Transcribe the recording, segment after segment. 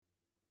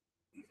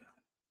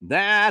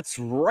That's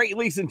right,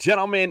 ladies and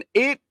gentlemen.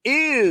 It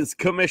is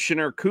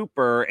Commissioner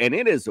Cooper, and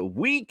it is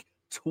week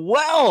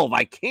 12.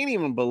 I can't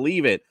even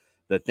believe it.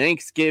 The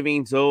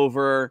Thanksgiving's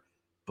over.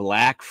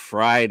 Black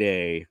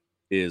Friday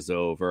is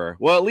over.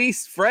 Well, at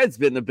least Fred's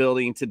been in the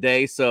building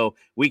today, so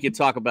we can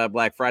talk about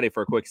Black Friday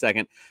for a quick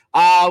second.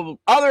 Other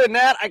than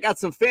that, I got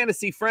some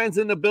fantasy friends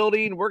in the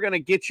building. We're going to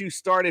get you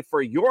started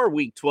for your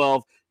week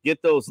 12.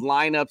 Get those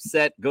lineups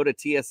set. Go to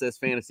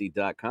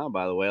tssfantasy.com,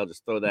 by the way. I'll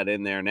just throw that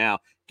in there now.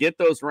 Get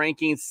those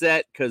rankings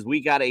set because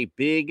we got a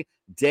big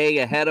day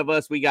ahead of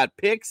us. We got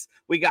picks.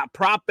 We got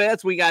prop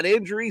bets. We got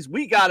injuries.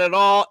 We got it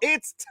all.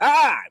 It's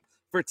time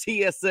for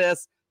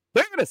TSS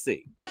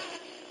Fantasy.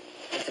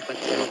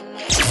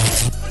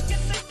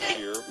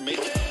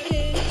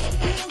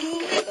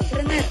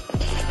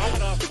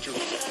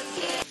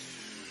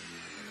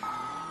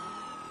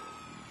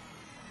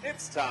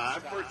 It's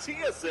time for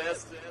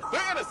TSS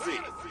Fantasy.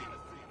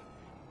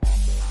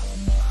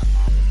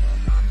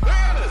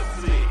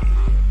 Fantasy.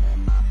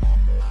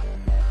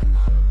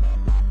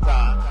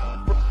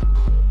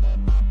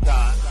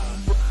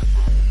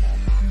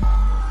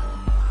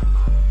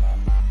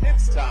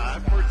 It's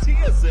time for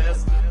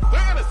TSS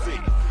Fantasy.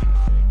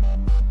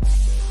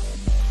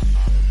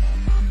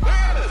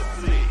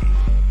 Fantasy.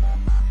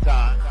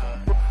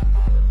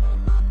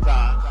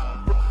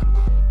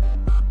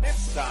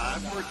 It's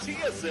time for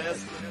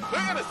TSS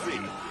Fantasy.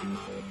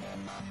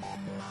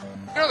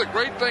 You know, the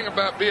great thing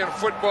about being a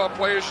football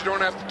player is you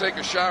don't have to take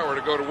a shower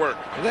to go to work.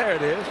 There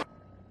it is.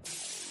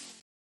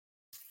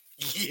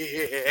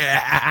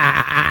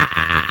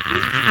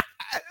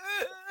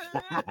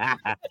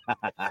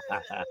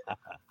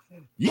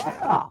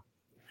 Yeah.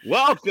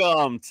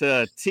 Welcome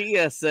to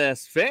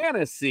TSS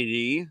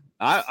Fantasy.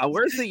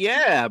 Where's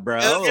the bro?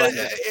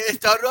 It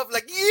started off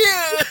like,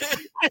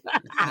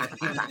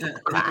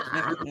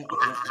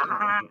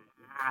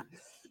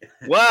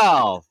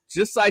 Well,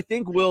 just I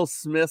think Will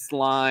Smith's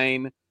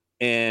line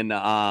in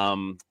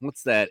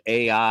what's that,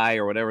 AI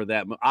or whatever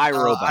that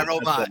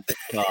iRobot.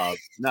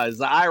 No, it's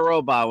the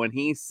iRobot when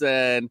he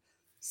said,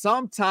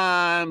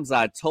 "Sometimes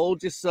I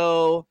told you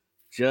so."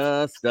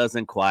 Just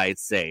doesn't quite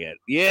say it.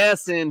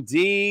 Yes,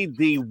 indeed.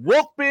 The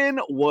whooping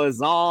was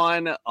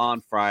on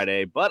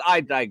Friday, but I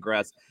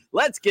digress.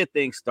 Let's get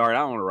things started.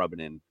 I don't want to rub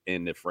it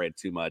into Fred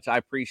too much. I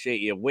appreciate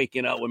you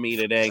waking up with me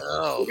today.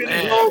 We're going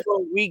to go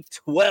over week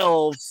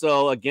 12.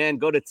 So, again,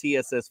 go to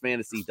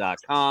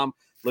tssfantasy.com.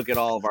 Look at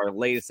all of our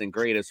latest and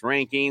greatest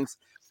rankings.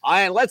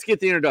 Let's get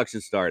the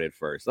introduction started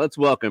first. Let's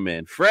welcome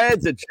in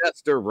Fred's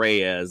Jester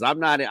Reyes.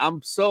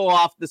 I'm so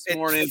off this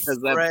morning because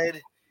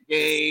Fred.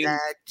 It's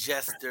that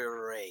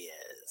Jester Reyes.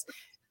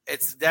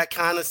 It's that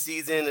kind of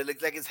season. It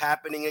looks like it's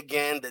happening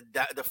again.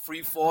 The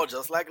free fall,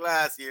 just like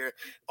last year.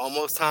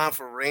 Almost time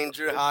for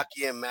Ranger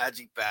hockey and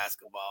Magic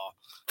basketball.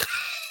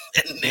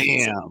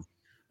 Damn.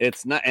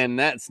 It's not, and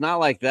that's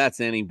not like that's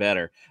any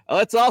better.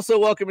 Let's also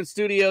welcome in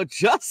studio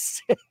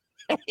Justin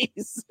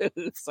Jesus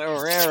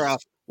Herrera.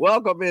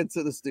 Welcome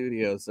into the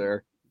studio,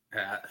 sir.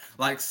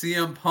 Like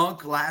CM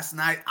Punk last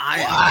night, I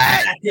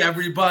attacked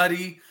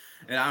everybody,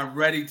 and I'm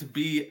ready to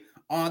be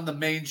on the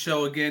main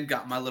show again.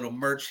 Got my little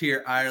merch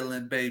here.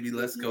 Ireland, baby.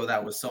 Let's go.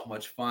 That was so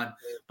much fun.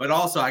 But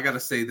also, I got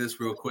to say this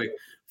real quick.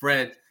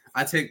 Fred,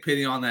 I take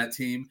pity on that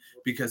team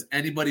because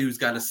anybody who's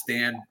got to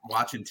stand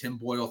watching Tim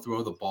Boyle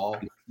throw the ball,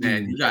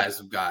 man, you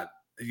guys got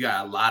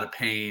a lot of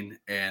pain,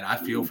 and I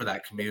feel for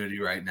that community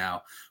right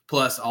now.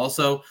 Plus,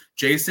 also,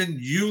 Jason,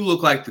 you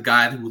look like the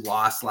guy who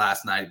lost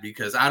last night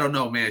because, I don't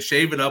know, man,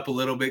 shave it up a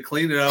little bit,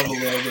 clean it up a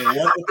little bit.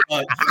 What the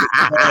fuck?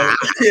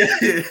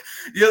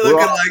 You're looking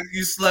like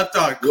you slept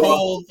on a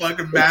cold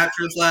fucking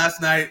mattress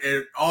last night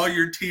and all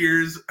your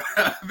tears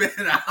have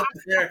been out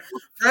there.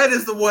 Fred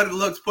is the one that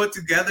looks put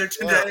together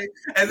today,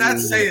 and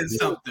that's saying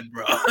something,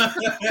 bro.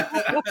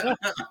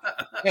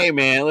 Hey,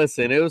 man,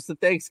 listen, it was the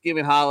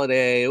Thanksgiving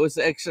holiday. It was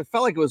extra.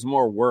 Felt like it was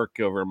more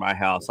work over my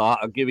house.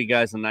 I'll give you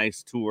guys a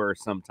nice tour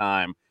sometime.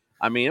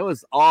 I mean, it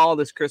was all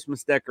this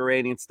Christmas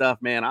decorating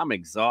stuff, man. I'm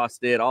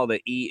exhausted, all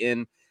the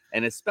eating,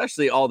 and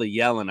especially all the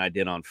yelling I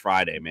did on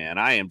Friday, man.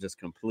 I am just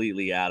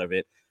completely out of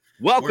it.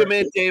 Welcome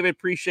in, David.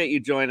 Appreciate you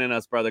joining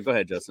us, brother. Go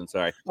ahead, Justin.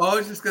 Sorry. Oh, I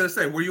was just going to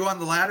say, were you on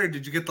the ladder?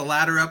 Did you get the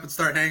ladder up and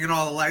start hanging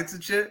all the lights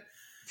and shit?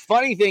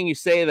 Funny thing you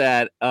say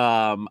that.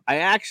 I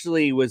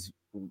actually was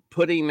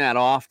putting that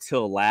off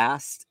till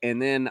last,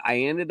 and then I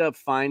ended up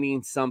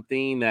finding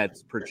something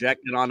that's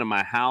projected onto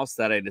my house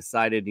that I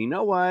decided, you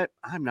know what,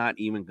 I'm not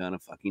even gonna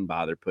fucking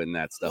bother putting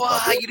that stuff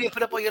up. Why you didn't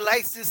put up all your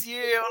lights this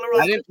year?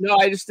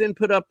 I just didn't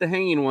put up the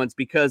hanging ones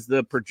because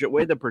the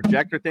way the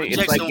projector thing,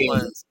 it's like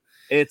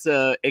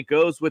it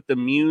goes with the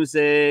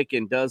music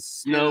and does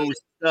snow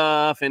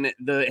stuff, and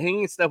the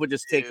hanging stuff would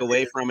just take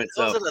away from it.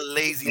 Those are the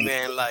lazy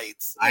man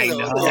lights. I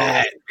know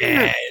that,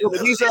 man.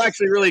 But these are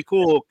actually really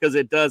cool because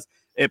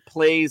it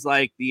plays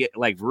like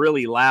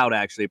really loud.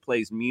 Actually, it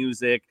plays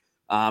music,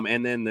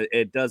 and then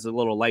it does a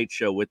little light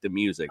show with the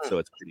music, so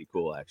it's pretty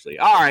cool. Actually,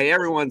 all right,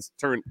 everyone's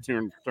turning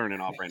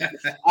off right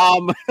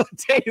now.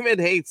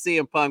 David hates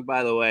CM Punk,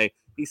 by the way.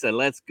 He said,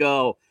 "Let's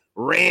go,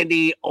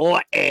 Randy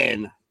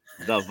Orton."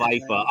 The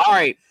Viper. All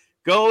right.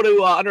 Go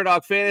to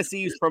Underdog Fantasy.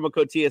 Use promo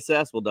code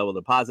TSS. We'll double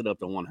deposit up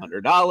to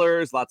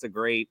 $100. Lots of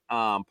great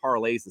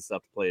parlays and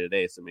stuff to play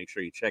today, so make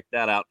sure you check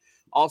that out.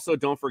 Also,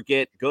 don't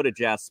forget, go to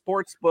Jazz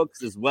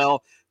Sportsbooks as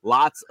well.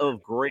 Lots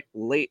of great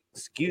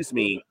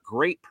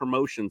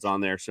promotions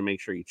on there, so make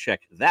sure you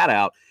check that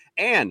out.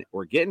 And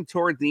we're getting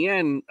toward the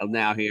end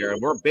now here.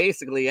 We're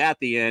basically at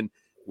the end.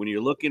 When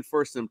you're looking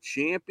for some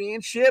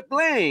championship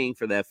bling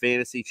for that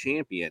fantasy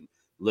champion,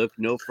 look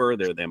no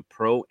further than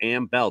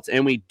Pro-Am Belts.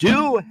 And we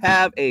do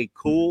have a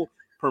cool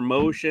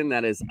promotion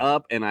that is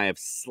up, and I have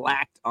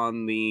slacked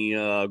on the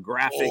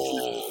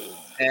graphics,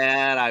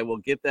 and I will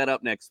get that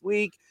up next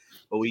week.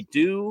 But we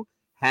do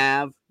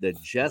have the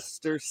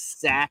Jester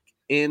Sack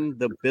in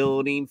the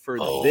building for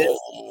this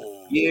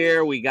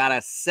year. We got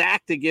a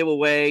sack to give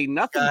away.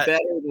 Nothing better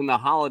than the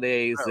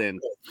holidays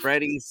and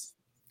Freddie's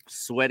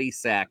sweaty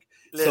sack.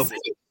 Listen,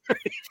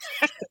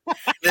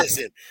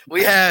 listen,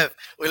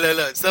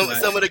 look,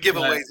 some of the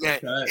giveaways, man.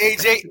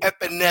 AJ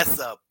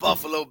Epinesa,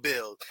 Buffalo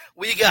Bills.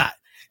 We got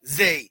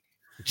Zay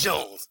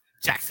Jones,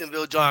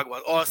 Jacksonville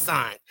Jaguars, all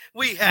signed.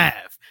 We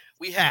have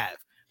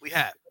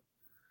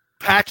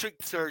Patrick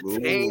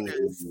Surtain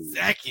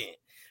II.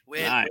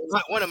 Nice.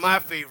 One of my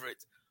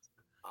favorites,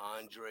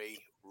 Andre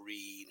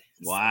Reed.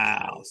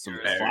 Wow, some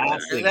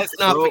classic. And let's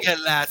not forget,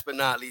 last but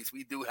not least,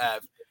 we do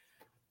have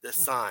the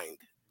signed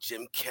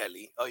Jim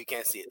Kelly. Oh, you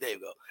can't see it. There you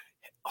go.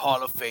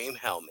 Hall of Fame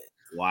helmet.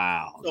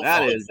 Wow.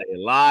 That is a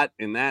lot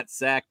in that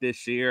sack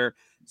this year.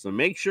 So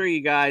make sure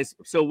you guys.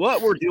 So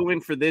what we're doing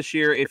for this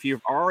year, if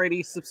you've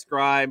already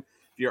subscribed,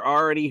 if you're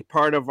already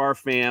part of our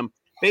fam,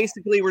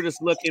 basically we're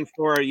just looking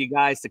for you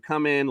guys to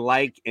come in,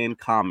 like, and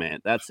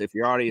comment. That's if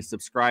you're already a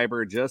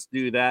subscriber, just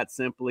do that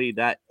simply.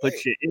 That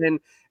puts you in.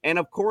 And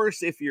of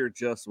course, if you're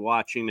just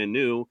watching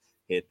anew,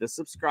 hit the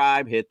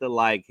subscribe, hit the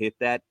like, hit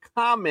that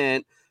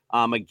comment.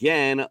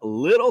 Again,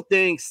 little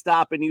things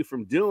stopping you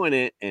from doing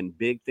it and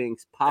big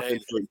things popping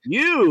for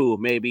you,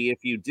 maybe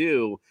if you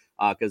do,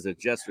 because a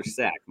Jester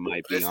Sack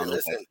might be on the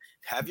way.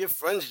 Have your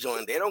friends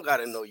join. They don't got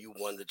to know you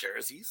won the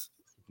jerseys.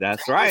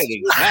 That's right.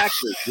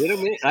 Exactly. Get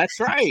them in. That's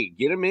right.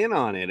 Get them in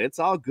on it. It's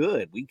all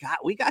good. We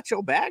got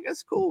your bag.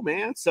 That's cool,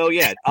 man. So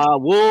yeah,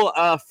 we'll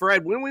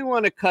Fred, when we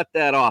want to cut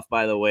that off,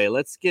 by the way,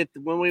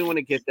 when we want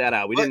to get that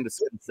out. We didn't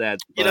discuss that.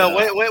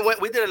 But,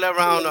 we did it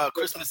around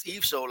Christmas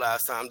Eve show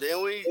last time,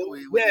 didn't we?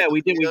 We did.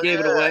 We gave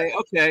it away.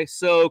 Okay.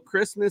 So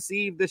Christmas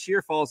Eve this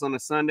year falls on a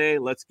Sunday.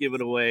 Let's give it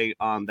away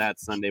on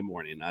that Sunday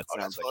morning. That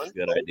sounds like a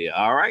good idea.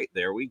 All right.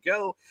 There we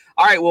go.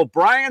 All right. Well,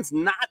 Brian's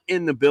not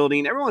in the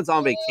building. Everyone's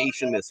on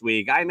vacation this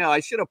week. I know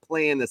I should have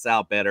planned this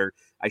out better.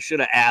 I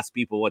should have asked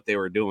people what they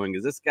were doing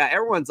because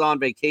everyone's on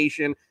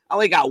vacation. I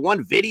only got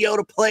one video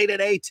to play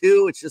today,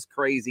 too. It's just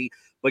crazy.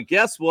 But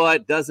guess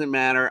what? Doesn't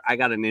matter. I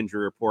got an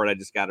injury report. I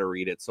just got to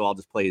read it. So I'll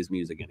just play his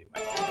music anyway.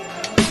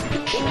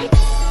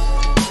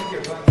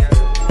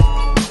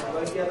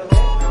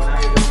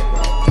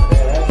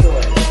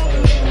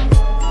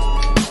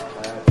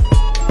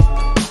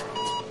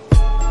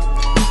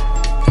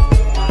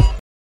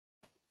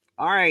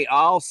 All right,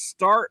 I'll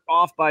start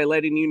off by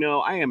letting you know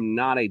I am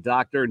not a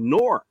doctor,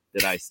 nor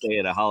did I stay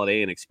at a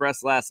Holiday Inn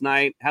Express last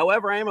night.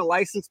 However, I am a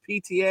licensed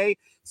PTA,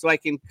 so I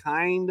can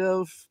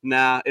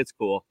it's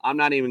cool. I'm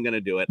not even going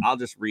to do it. I'll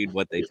just read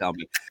what they tell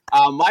me.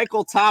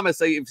 Michael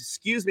Thomas,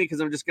 excuse me, because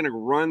I'm just going to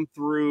run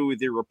through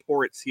the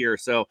reports here.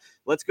 So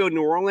let's go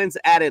New Orleans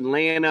at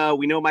Atlanta.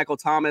 We know Michael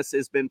Thomas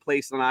has been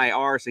placed on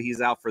IR, so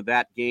he's out for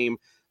that game.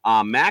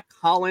 Mac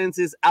Hollins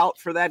is out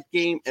for that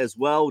game as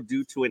well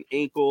due to an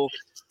ankle.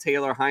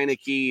 Taylor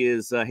Heineke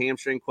is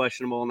hamstring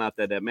questionable. Not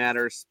that that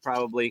matters,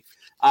 probably.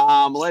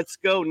 Let's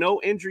go. No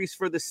injuries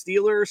for the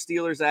Steelers.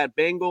 Steelers at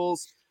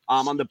Bengals.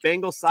 On the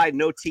Bengals side,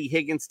 no T.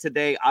 Higgins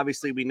today.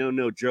 Obviously, we know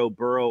no Joe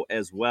Burrow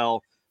as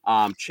well.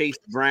 Chase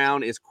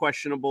Brown is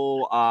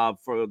questionable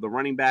for the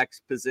running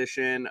backs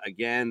position.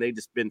 Again, they've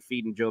just been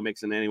feeding Joe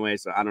Mixon anyway,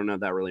 so I don't know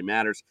if that really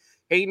matters.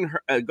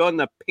 Going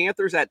the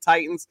Panthers at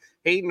Titans.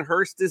 Hayden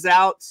Hurst is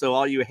out, so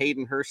all you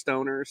Hayden Hurst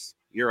owners,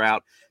 you're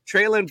out.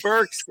 Treylon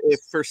Burks, if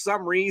for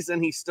some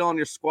reason he's still on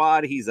your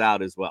squad, he's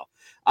out as well.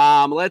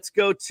 Let's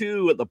go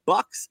to the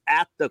Bucks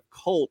at the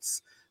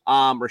Colts.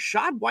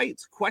 Rachaad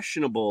White's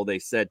questionable, they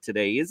said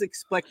today. He is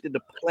expected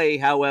to play,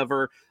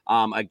 however,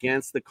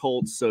 against the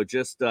Colts, so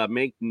just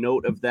make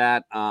note of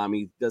that.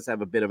 He does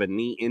have a bit of a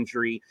knee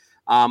injury.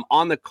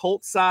 On the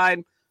Colts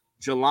side,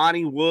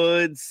 Jelani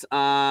Woods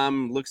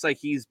looks like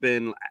he's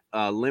been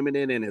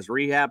limited in his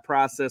rehab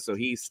process, so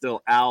he's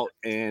still out.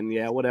 And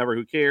yeah, whatever,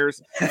 who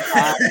cares?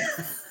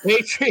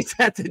 Patriots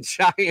at the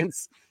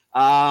Giants.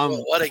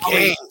 What a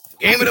game!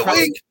 Game of the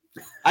week.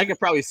 I could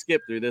probably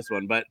skip through this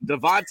one, but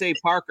Devontae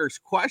Parker's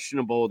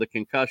questionable, the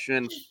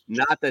concussion.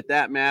 Not that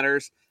that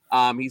matters.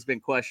 He's been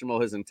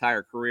questionable his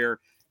entire career.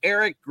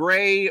 Eric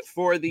Gray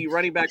for the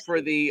running back for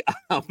the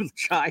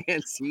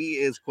Giants. He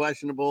is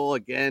questionable.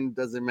 Again,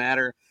 doesn't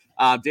matter.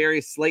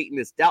 Darius Slayton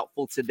is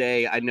doubtful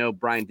today. I know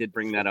Brian did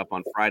bring that up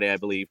on Friday, I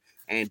believe.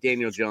 And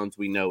Daniel Jones,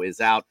 we know,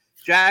 is out.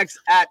 Jags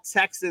at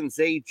Texans.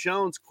 Zay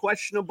Jones,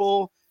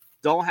 questionable.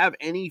 don't have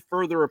any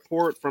further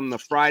report from the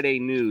Friday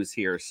news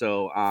here.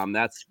 So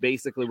that's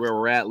basically where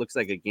we're at. Looks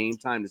like a game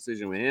time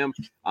decision with him,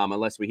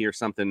 unless we hear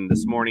something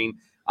this morning.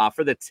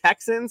 For the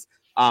Texans,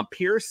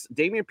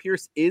 Dameon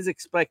Pierce is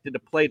expected to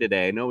play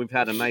today. I know we've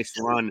had a nice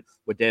run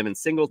with Devin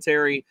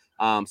Singletary.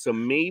 So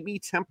maybe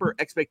temper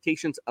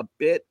expectations a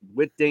bit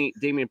with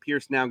Dameon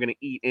Pierce now going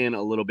to eat in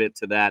a little bit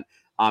to that.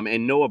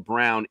 And Noah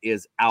Brown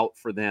is out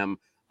for them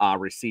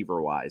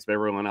receiver-wise. But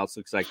everyone else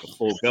looks like a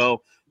full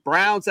go.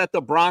 Browns at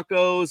the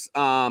Broncos.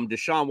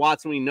 Deshaun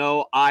Watson, we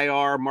know,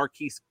 IR.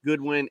 Marquise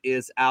Goodwin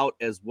is out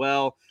as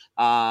well.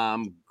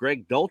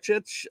 Greg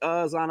Dulcich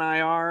is on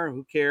IR.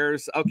 Who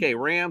cares? Okay,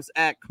 Rams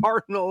at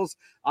Cardinals.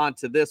 On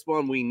to this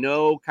one. We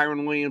know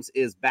Kyren Williams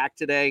is back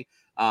today.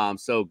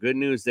 So good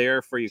news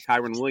there for you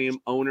Kyren Williams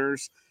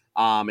owners.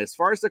 As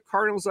far as the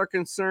Cardinals are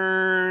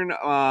concerned,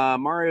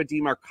 Mario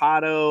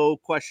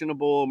DiMercato,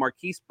 questionable.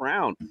 Marquise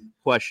Brown,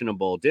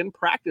 questionable. Didn't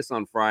practice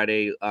on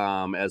Friday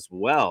as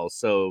well.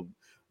 So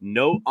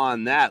note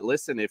on that.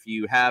 Listen, if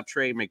you have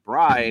Trey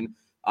McBride,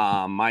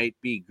 might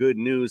be good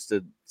news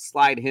to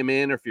slide him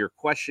in if you're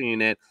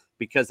questioning it,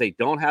 because they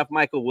don't have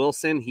Michael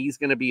Wilson. He's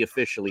going to be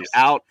officially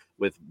out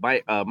with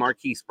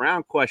Marquise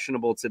Brown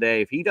questionable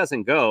today. If he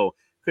doesn't go,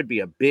 could be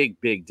a big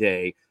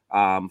day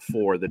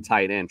for the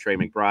tight end, Trey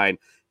McBride.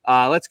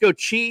 Let's go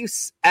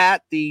Chiefs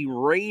at the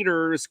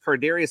Raiders.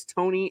 Kadarius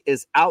Toney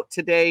is out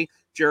today.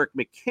 Jerick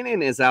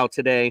McKinnon is out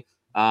today.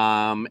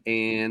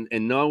 And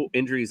no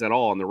injuries at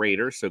all on the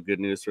Raiders, so good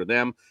news for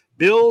them.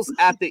 Bills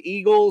at the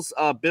Eagles.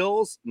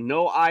 Bills,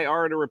 no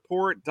IR to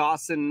report.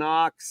 Dawson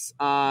Knox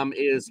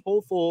is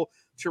hopeful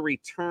to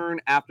return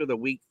after the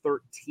Week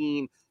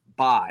 13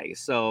 bye,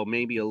 so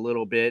maybe a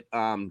little bit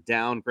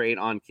downgrade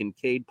on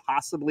Kincaid,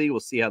 possibly. We'll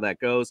see how that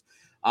goes.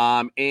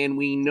 And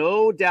we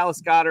know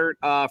Dallas Goedert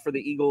for the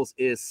Eagles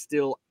is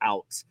still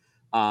out,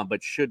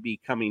 but should be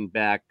coming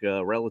back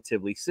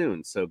relatively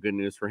soon. So good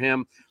news for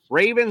him.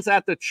 Ravens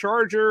at the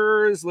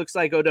Chargers. Looks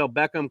like Odell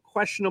Beckham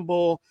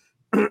questionable.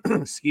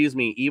 Excuse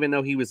me, even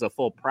though he was a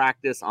full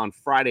practice on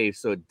Friday.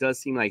 So it does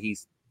seem like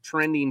he's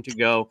trending to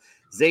go.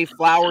 Zay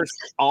Flowers,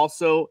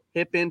 also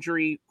hip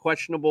injury,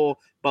 questionable,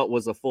 but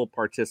was a full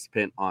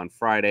participant on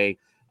Friday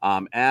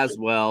as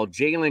well.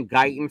 Jalen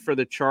Guyton for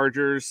the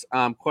Chargers,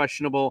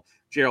 questionable.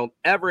 Gerald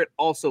Everett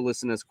also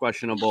listed as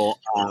questionable.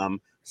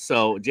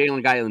 So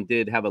Jalen Guyton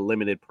did have a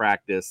limited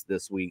practice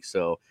this week,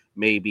 so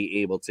may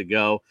be able to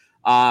go.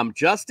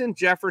 Justin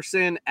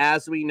Jefferson,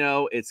 as we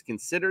know, it's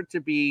considered to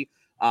be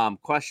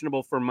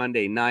questionable for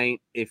Monday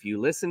night. If you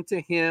listen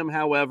to him,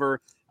 however,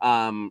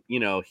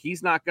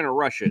 he's not going to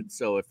rush it.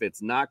 So if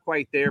it's not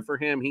quite there for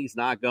him, he's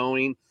not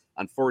going.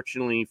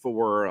 Unfortunately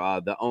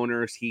for the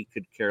owners, he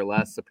could care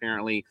less,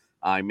 apparently.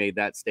 I made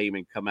that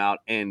statement come out.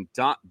 And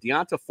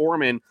Deonta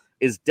Foreman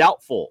is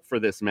doubtful for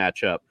this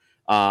matchup.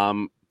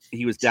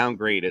 He was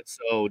downgraded.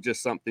 So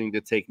just something to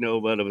take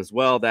note of as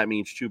well. That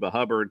means Chuba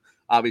Hubbard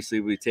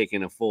obviously will be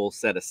taking a full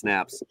set of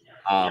snaps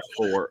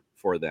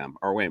for them.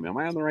 Or wait a minute, am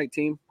I on the right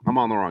team? I'm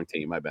on the wrong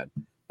team. My bad.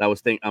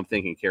 I'm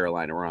thinking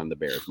Carolina. We're on the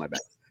Bears. My bad.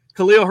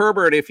 Khalil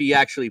Herbert, if he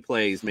actually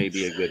plays, may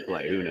be a good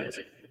play. Who knows?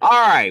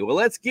 All right, well,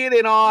 let's get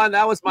it on.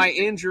 That was my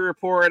injury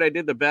report. I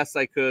did the best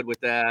I could with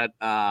that.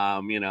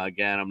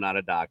 Again, I'm not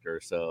a doctor,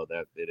 so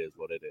that it is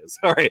what it is.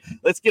 All right,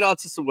 let's get on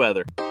to some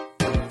weather.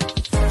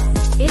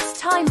 It's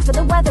time for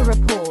the weather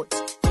report.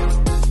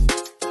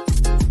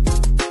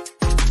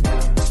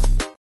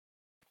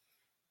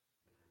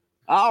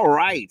 All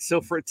right, so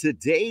for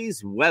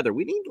today's weather,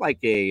 we need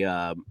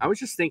I was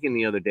just thinking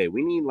the other day,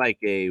 we need like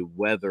a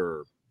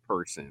weather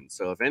person.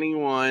 So if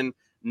anyone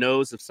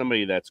knows of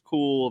somebody that's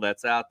cool,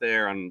 that's out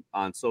there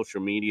on social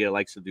media,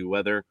 likes to do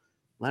weather,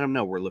 let them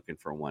know we're looking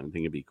for one. I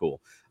think it'd be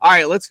cool. All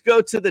right, let's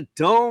go to the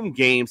Dome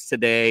games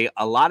today.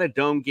 A lot of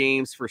Dome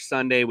games for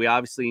Sunday. We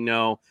obviously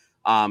know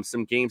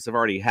some games have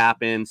already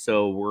happened,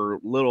 so we're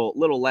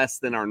little less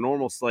than our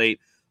normal slate.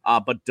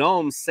 But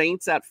Dome,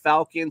 Saints at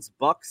Falcons,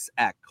 Bucks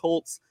at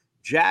Colts,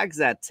 Jags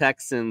at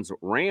Texans,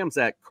 Rams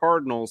at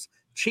Cardinals,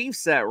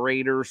 Chiefs at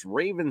Raiders,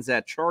 Ravens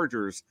at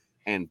Chargers,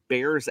 and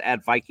Bears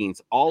at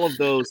Vikings. All of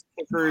those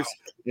kickers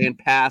and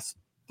pass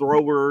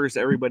throwers,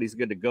 everybody's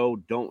good to go.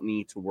 Don't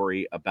need to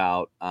worry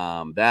about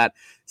that.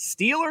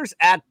 Steelers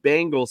at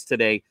Bengals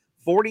today,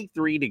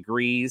 43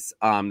 degrees.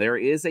 There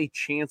is a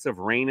chance of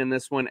rain in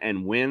this one,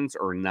 and winds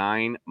are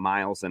 9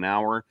 miles an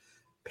hour.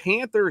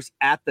 Panthers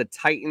at the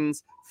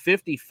Titans,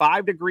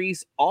 55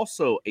 degrees.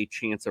 Also a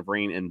chance of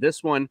rain in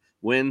this one.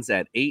 Winds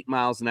at 8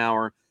 miles an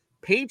hour.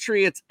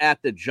 Patriots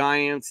at the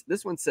Giants.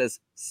 This one says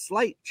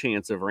slight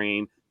chance of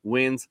rain.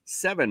 Winds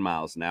 7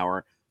 miles an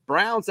hour.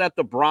 Browns at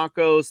the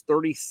Broncos,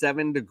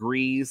 37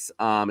 degrees.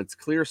 It's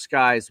clear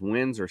skies.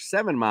 Winds are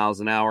 7 miles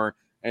an hour.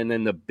 And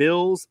then the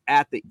Bills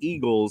at the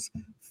Eagles,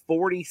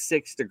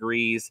 46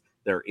 degrees.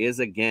 There is,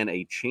 again,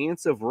 a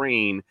chance of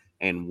rain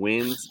and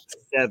winds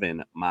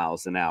 7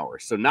 miles an hour.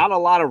 So not a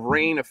lot of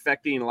rain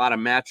affecting a lot of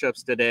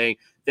matchups today,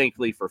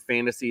 thankfully for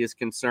fantasy is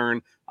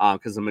concerned,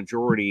 because the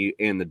majority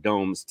in the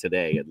domes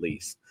today, at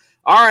least.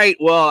 All right,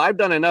 well, I've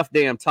done enough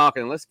damn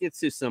talking. Let's get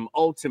to some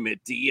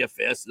ultimate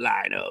DFS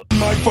lineup.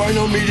 My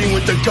final meeting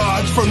with the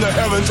gods from the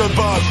heavens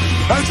above,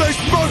 as they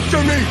spoke to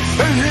me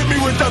and hit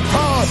me with the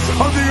power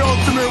of the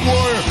ultimate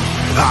warrior.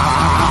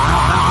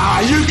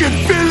 You can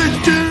feel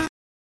it, dude.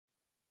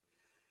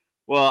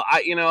 Well,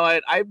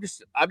 I'm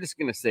just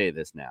gonna say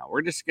this now.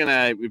 We're just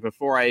gonna,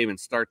 before I even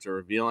start to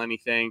reveal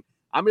anything,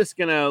 I'm just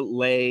gonna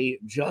lay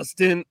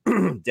Justin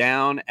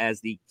down as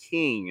the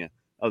king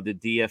of the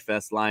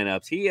DFS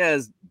lineups. He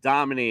has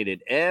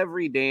dominated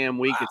every damn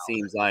week, it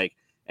seems like.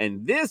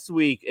 And this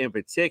week in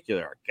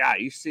particular, God,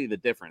 you see the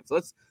difference.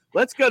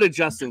 Let's go to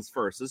Justin's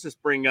first. Let's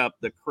just bring up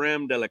the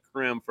creme de la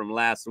creme from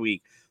last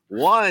week.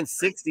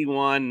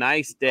 161,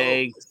 nice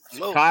day.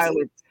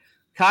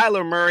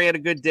 Kyler Murray had a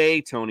good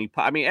day.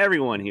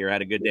 Everyone here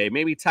had a good day.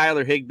 Maybe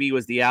Tyler Higbee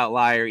was the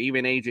outlier.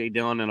 Even A.J.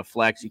 Dillon in a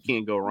flex. You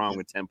can't go wrong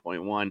with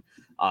 10.1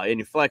 in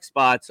your flex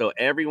spot. So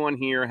everyone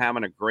here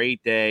having a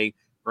great day.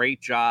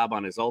 Great job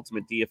on his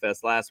ultimate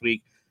DFS last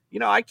week.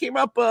 I came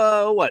up,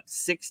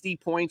 60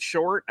 points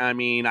short.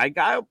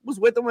 I was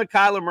with him with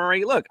Kyler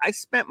Murray. Look, I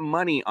spent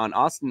money on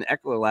Austin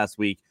Eckler last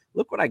week.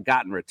 Look what I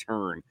got in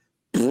return.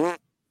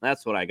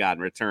 That's what I got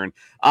in return.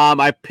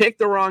 I picked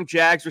the wrong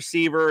Jags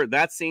receiver.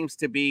 That seems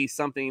to be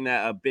something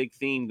a big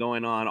theme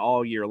going on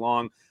all year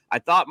long. I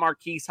thought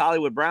Marquise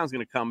Hollywood Brown's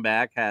going to come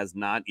back. Has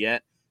not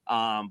yet.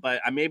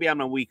 But maybe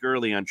I'm a week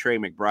early on Trey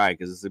McBride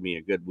because this is going to be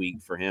a good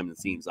week for him, it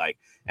seems like.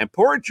 And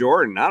poor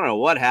Jordan, I don't know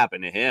what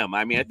happened to him.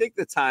 I think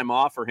the time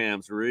off for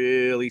him is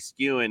really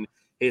skewing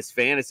his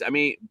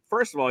fantasy.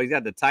 First of all, he's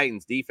got the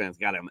Titans defense,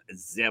 got him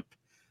zip.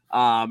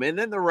 And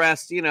then the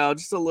rest,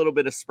 just a little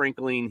bit of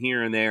sprinkling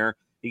here and there.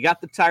 He got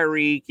the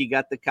Tyreek, he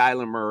got the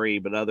Kyler Murray,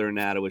 but other than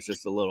that, it was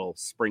just a little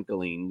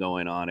sprinkling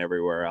going on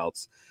everywhere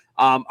else.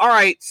 All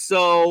right,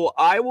 so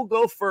I will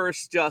go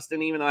first,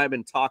 Justin, even though I've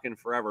been talking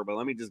forever, but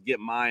let me just get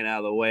mine out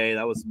of the way.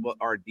 That was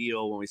our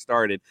deal when we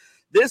started.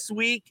 This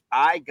week,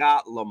 I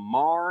got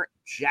Lamar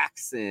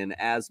Jackson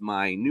as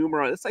my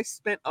numero. I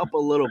spent up a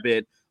little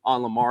bit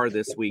on Lamar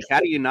this week. How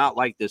do you not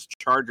like this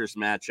Chargers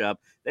matchup?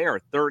 They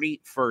are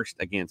 31st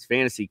against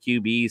fantasy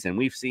QBs, and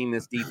we've seen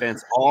this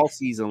defense all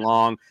season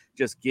long.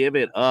 Just give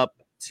it up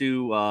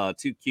to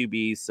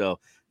QBs. So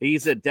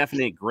he's a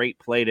definite great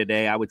play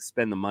today. I would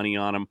spend the money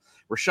on him.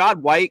 Rachaad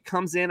White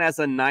comes in as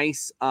a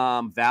nice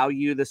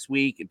value this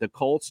week. The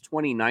Colts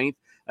 29th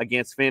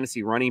against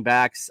fantasy running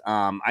backs.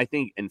 I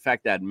think, in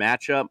fact, that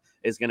matchup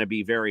is going to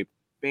be very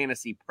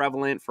fantasy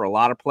prevalent for a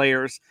lot of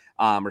players.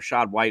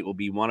 Rachaad White will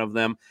be one of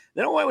them.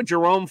 Then I went with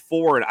Jerome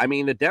Ford.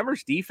 The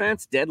Denver's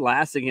defense dead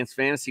last against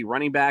fantasy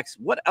running backs.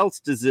 What else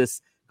does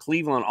this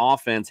Cleveland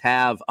offense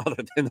have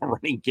other than the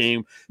running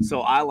game? So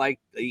I like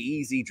the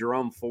easy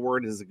Jerome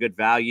Ford is a good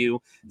value.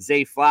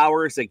 Zay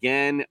Flowers,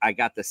 again, I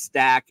got the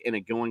stack and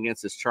it going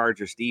against this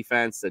Chargers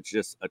defense that's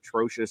just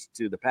atrocious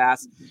to the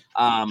pass.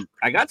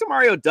 I got to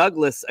Mario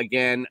Douglas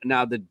again.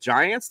 Now the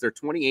Giants, they're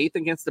 28th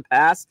against the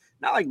pass.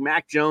 Not like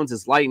Mac Jones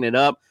is lighting it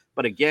up,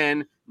 but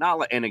again, not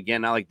like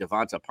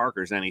Devonta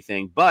Parker's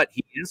anything, but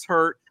he is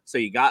hurt. So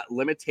you got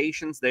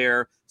limitations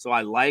there. So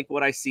I like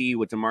what I see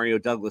with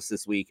Demario Douglas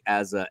this week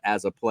as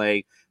a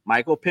play.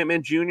 Michael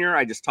Pittman Jr.,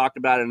 I just talked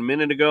about it a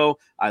minute ago.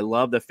 I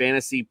love the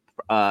fantasy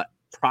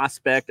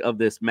prospect of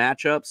this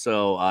matchup.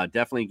 So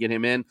definitely get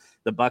him in.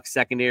 The Bucs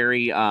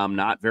secondary,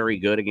 not very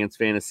good against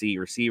fantasy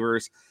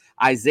receivers.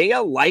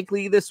 Isaiah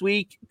Likely this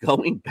week,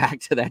 going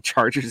back to that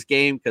Chargers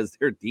game because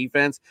their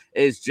defense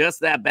is just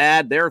that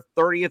bad. They're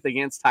 30th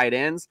against tight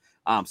ends.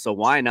 So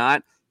why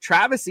not?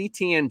 Travis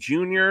Etienne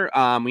Jr.,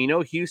 we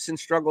know Houston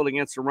struggled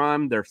against the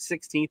run. They're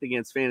 16th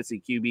against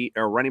fantasy QB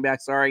or running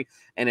back,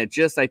 And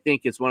I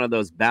think it's one of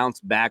those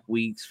bounce back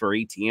weeks for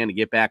Etienne to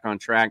get back on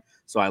track.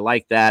 So I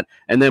like that.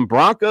 And then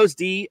Broncos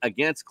D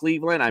against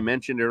Cleveland. I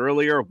mentioned it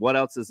earlier. What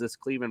else does this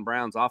Cleveland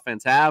Browns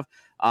offense have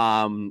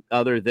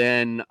other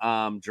than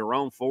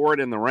Jerome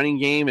Ford in the running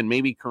game and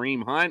maybe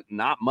Kareem Hunt?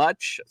 Not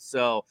much.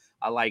 So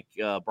I like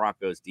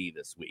Broncos D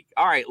this week.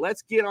 All right,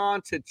 let's get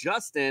on to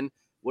Justin.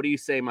 What do you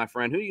say, my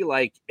friend? Who do you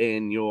like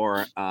in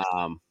your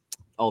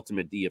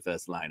ultimate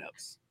DFS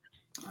lineups?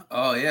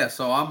 Oh, yeah.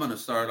 So I'm going to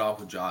start off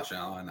with Josh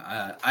Allen.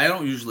 I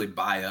don't usually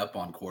buy up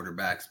on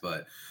quarterbacks,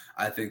 but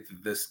I think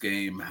that this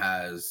game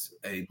has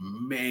a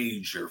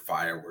major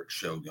fireworks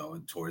show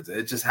going towards it.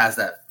 It just has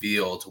that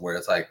feel to where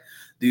it's like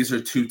these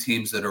are two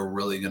teams that are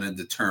really going to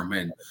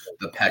determine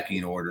the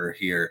pecking order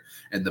here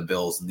in the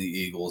Bills and the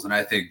Eagles. And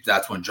I think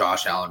that's when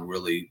Josh Allen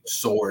really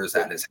soars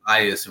at his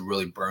highest and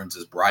really burns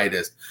his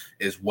brightest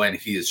is when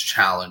he is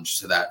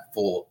challenged to that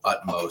full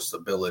utmost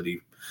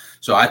ability.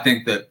 So I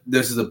think that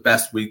this is the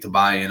best week to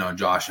buy in on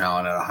Josh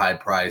Allen at a high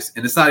price.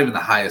 And it's not even the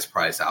highest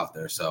price out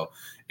there. So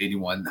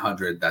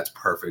 8,100, that's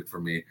perfect for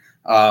me.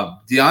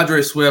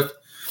 DeAndre Swift,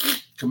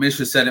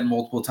 Commissioner said it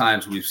multiple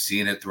times. We've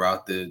seen it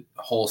throughout the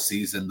whole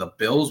season. The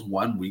Bills'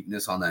 one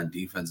weakness on that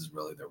defense is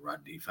really their run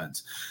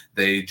defense.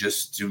 They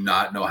just do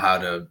not know how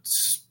to,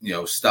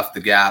 stuff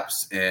the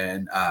gaps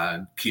and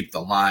keep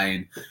the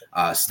line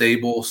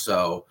stable.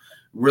 So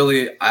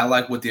really, I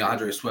like what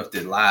DeAndre Swift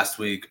did last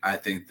week. I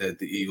think that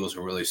the Eagles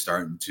are really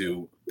starting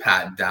to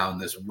pat down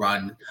this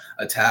run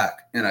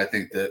attack. And I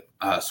think that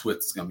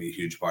Swift is going to be a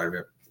huge part of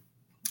it.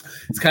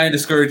 It's kind of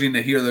discouraging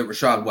to hear that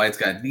Rachaad White's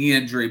got a knee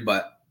injury,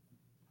 but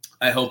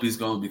I hope he's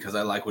going because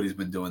I like what he's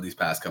been doing these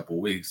past couple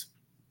of weeks.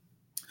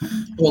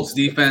 Colts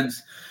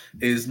defense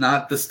is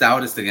not the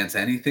stoutest against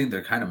anything.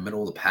 They're kind of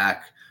middle of the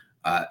pack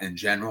in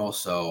general.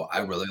 So I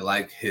really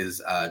like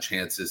his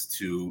chances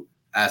to,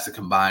 as a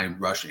combined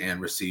rush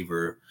and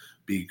receiver,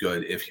 be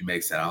good if he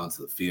makes that out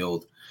onto the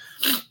field.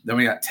 Then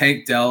we got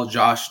Tank Dell,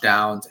 Josh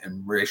Downs,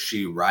 and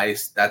Rashee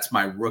Rice. That's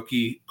my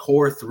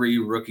core 3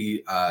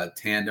 rookie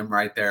tandem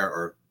right there,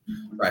 or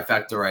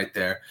trifecta right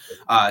there.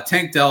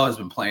 Tank Dell has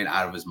been playing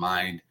out of his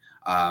mind.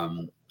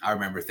 I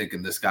remember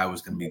thinking this guy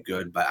was going to be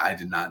good, but I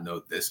did not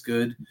know this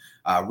good.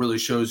 Really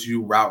shows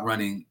you route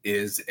running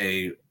is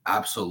a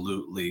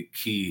absolutely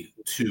key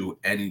to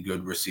any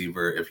good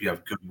receiver. If you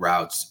have good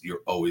routes,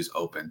 you're always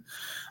open.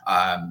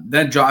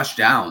 Then Josh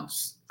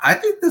Downs. I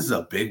think this is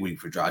a big week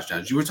for Josh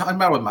Downs. You were talking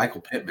about with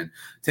Michael Pittman.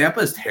 Tampa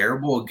is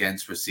terrible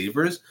against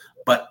receivers,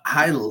 but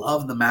I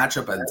love the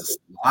matchup at the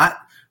slot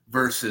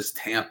versus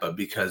Tampa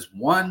because,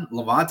 one,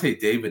 Levante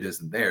David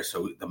isn't there,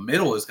 so the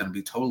middle is going to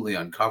be totally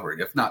uncovered,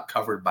 if not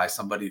covered by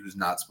somebody who's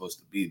not supposed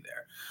to be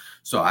there.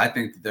 So I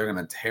think that they're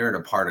going to tear it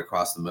apart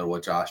across the middle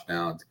with Josh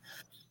Downs.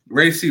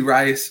 Rashee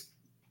Rice,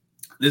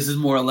 this is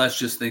more or less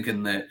just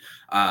thinking that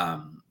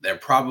they're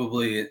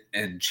probably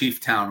in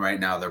Chieftown right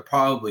now. They're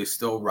probably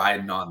still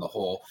riding on the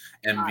whole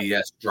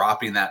MVS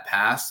dropping that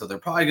pass, so they're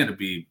probably going to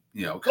be,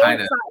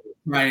 kind of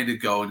trying to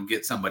go and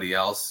get somebody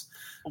else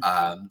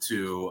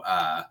to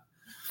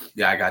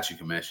yeah, I got you,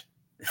 Kamish.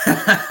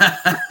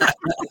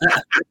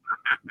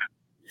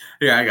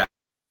 Yeah, I got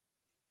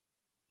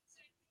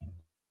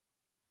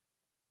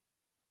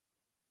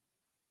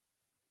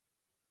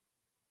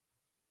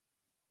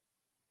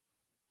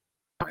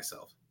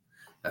myself.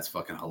 That's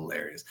fucking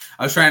hilarious.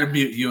 I was trying to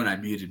mute you and I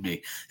muted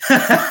me.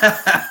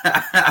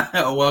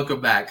 Welcome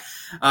back.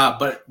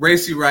 But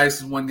Rashee Rice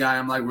is one guy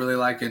I'm really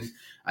liking.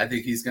 I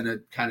think he's going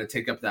to kind of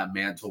take up that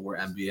mantle where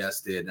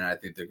MVS did, and I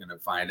think they're going to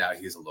find out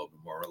he's a little bit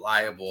more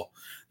reliable.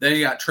 Then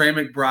you got Trey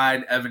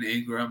McBride, Evan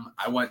Ingram.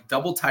 I went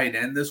double tight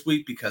end this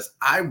week because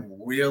I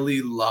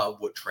really love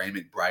what Trey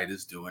McBride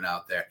is doing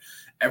out there.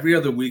 Every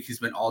other week he's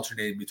been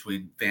alternating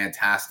between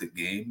fantastic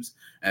games,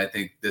 and I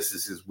think this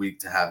is his week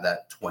to have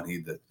that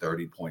 20 to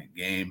 30-point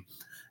game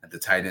at the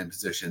tight end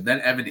position.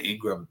 Then Evan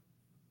Ingram.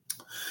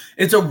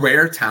 It's a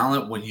rare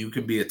talent when you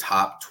can be a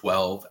top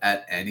 12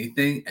 at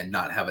anything and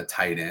not have a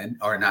tight end,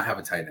 or not have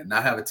a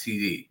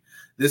TD.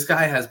 This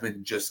guy has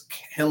been just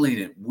killing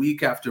it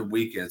week after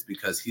week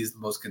because he's the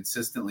most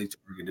consistently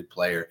targeted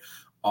player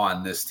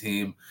on this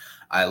team.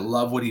 I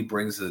love what he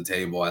brings to the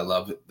table. I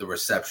love the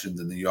receptions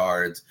and the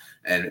yards,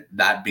 and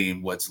that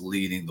being what's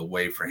leading the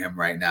way for him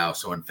right now.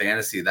 So in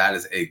fantasy, that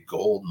is a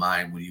gold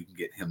mine when you can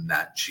get him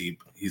that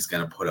cheap. He's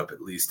going to put up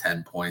at least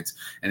 10 points.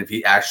 And if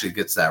he actually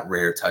gets that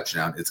rare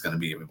touchdown, it's going to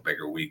be an even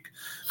bigger week.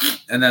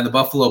 And then the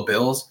Buffalo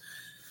Bills.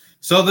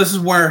 So this is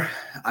where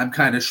I'm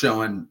kind of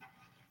showing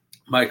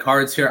my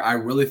cards here. I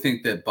really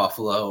think that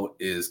Buffalo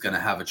is going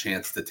to have a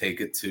chance to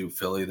take it to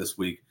Philly this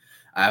week.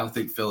 I don't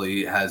think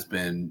Philly has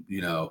been,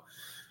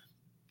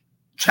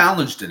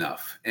 challenged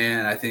enough.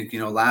 And I think,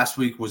 last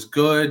week was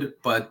good,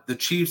 but the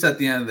Chiefs at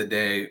the end of the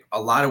day, a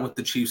lot of what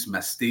the Chiefs'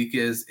 mystique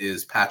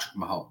is Patrick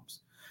Mahomes.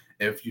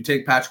 If you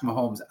take Patrick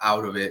Mahomes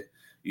out of it,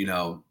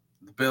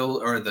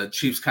 the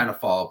Chiefs kind of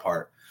fall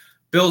apart.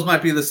 Bills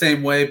might be the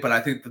same way, but I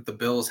think that the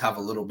Bills have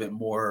a little bit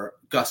more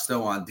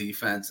gusto on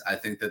defense. I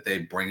think that they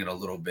bring it a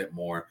little bit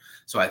more.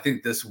 So I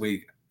think this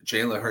week,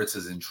 Jalen Hurts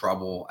is in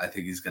trouble. I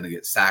think he's going to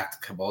get sacked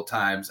a couple of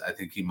times. I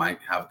think he might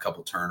have a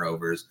couple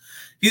turnovers.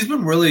 He's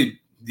been really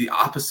the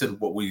opposite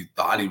of what we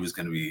thought he was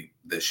going to be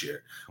this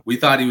year. We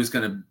thought he was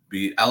going to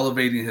be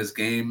elevating his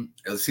game.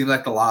 It seems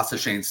like the loss of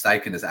Shane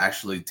Steichen has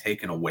actually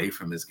taken away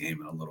from his game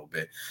in a little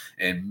bit.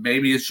 And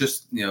maybe it's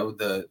just,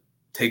 the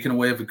taken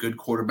away of a good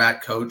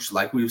quarterback coach,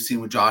 like we've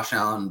seen with Josh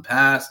Allen in the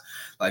past,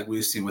 like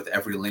we've seen with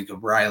every Lincoln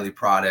Riley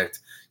product.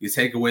 You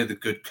take away the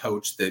good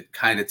coach that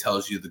kind of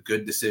tells you the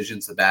good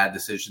decisions, the bad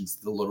decisions,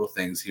 the little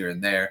things here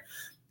and there.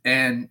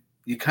 And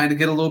you kind of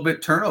get a little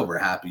bit turnover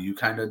happy. You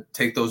kind of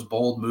take those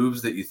bold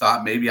moves that you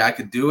thought maybe I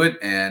could do it,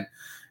 and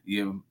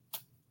you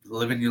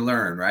live and you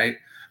learn, right?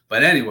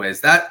 But anyways,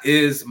 that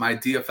is my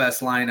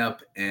DFS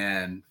lineup,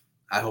 and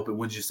I hope it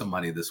wins you some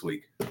money this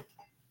week.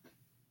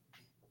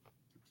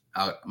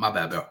 My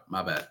bad, bro.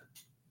 My bad.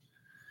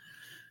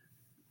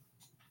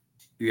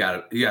 You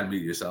gotta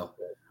mute yourself.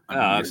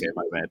 Okay,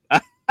 my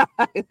bad.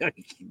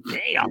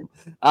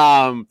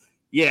 Damn.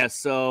 Yeah,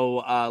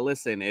 so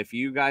listen, if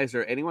you guys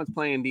are anyone's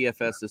playing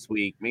DFS this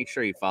week, make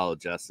sure you follow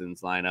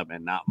Justin's lineup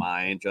and not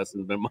mine.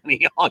 Justin's been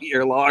money all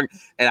year long,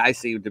 and I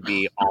seem to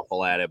be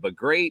awful at it. But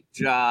great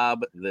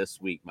job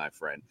this week, my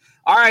friend.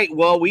 All right,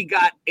 well, we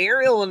got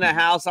Ariel in the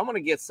house. I'm going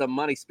to get some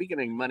money.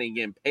 Speaking of money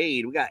getting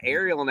paid, we got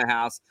Ariel in the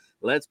house.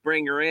 Let's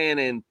bring her in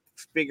and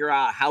figure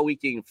out how we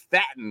can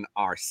fatten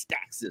our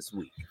stacks this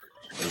week.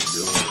 Let's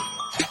do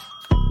it.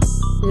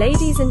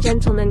 Ladies and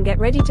gentlemen, get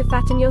ready to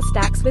fatten your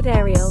stacks with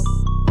Ariel.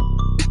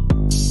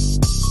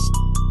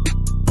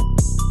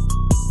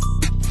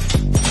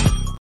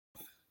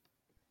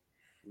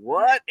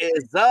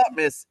 is up,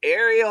 Miss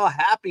Ariel?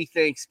 Happy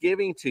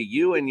Thanksgiving to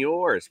you and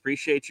yours.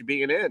 Appreciate you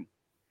being in.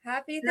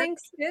 Happy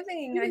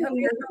Thanksgiving. I hope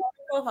you have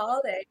a wonderful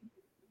holiday.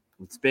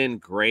 It's been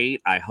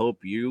great. I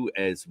hope you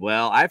as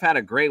well. I've had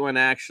a great one,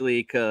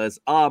 actually, because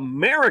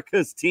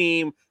America's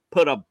team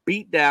put a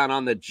beat down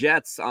on the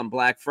Jets on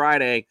Black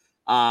Friday.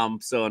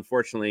 So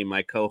unfortunately,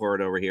 my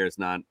cohort over here is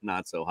not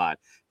so hot.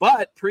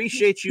 But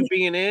appreciate you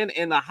being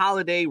in the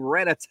holiday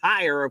red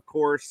attire, of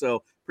course.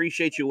 So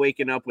appreciate you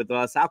waking up with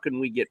us. How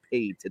can we get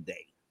paid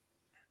today?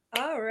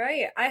 All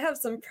right. I have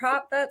some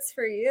prop bets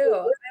for you.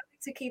 I like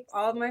to keep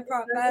all of my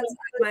prop bets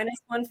at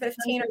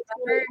 -115 or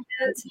better.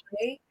 And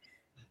today,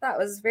 that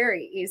was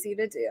very easy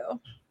to do.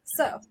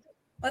 So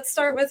let's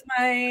start with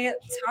my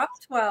top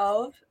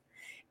 12.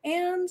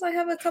 And I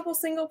have a couple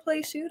single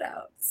play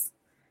shootouts.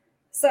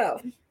 So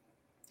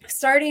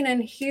starting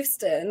in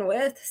Houston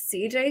with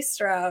CJ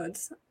Stroud.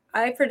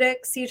 I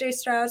predict CJ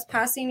Stroud's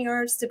passing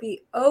yards to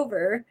be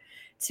over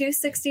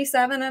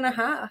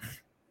 267.5.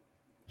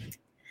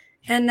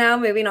 And now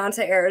moving on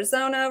to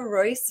Arizona,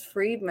 Royce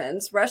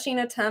Freeman's rushing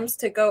attempts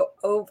to go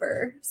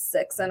over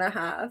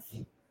 6.5.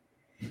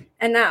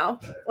 And now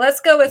let's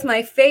go with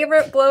my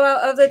favorite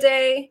blowout of the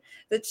day,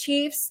 the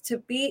Chiefs to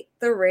beat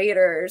the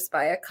Raiders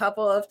by a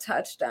couple of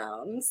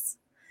touchdowns.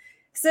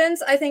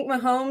 Since I think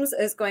Mahomes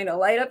is going to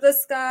light up the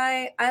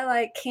sky, I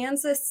like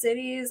Kansas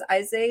City's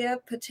Isaiah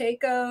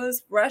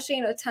Pacheco's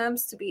rushing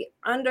attempts to be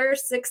under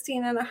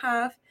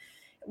 16.5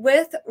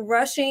 with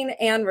rushing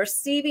and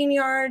receiving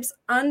yards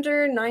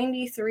under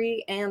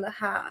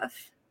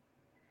 93.5.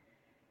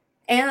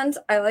 And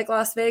I like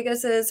Las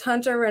Vegas's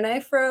Hunter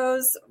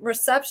Renfrow's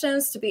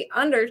receptions to be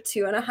under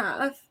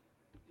 2.5.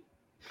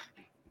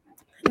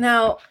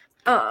 Now,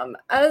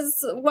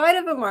 as wide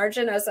of a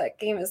margin as that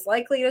game is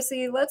likely to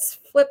see, let's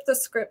flip the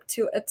script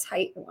to a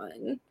tight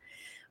one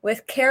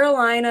with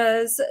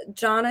Carolina's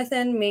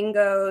Jonathan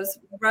Mingo's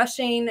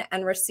rushing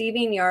and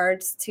receiving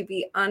yards to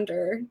be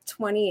under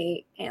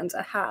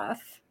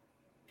 28.5.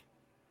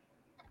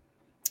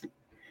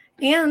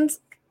 And,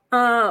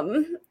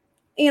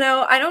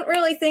 I don't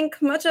really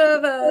think much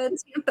of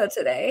Tampa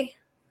today.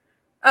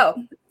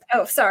 Oh,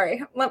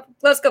 sorry.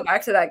 Let's go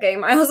back to that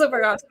game. I also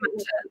forgot to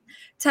mention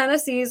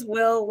Tennessee's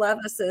Will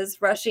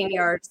Levis's rushing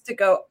yards to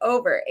go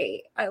over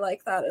 8. I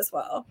like that as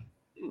well.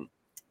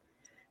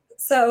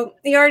 So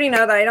you already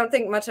know that I don't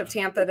think much of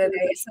Tampa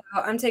today.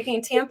 So I'm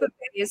taking Tampa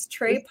Bay's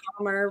Trey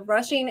Palmer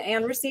rushing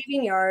and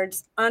receiving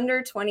yards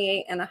under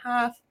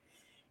 28.5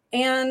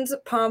 and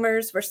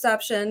Palmer's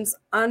receptions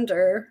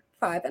under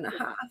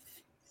 5.5.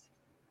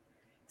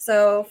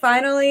 So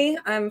finally,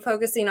 I'm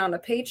focusing on the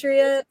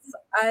Patriots.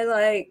 I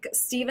like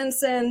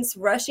Stevenson's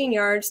rushing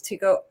yards to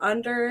go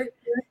under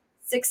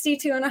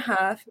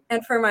 62.5.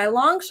 And for my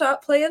long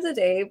shot play of the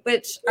day,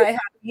 which I have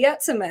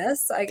yet to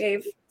miss, I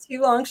gave 2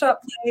 long shot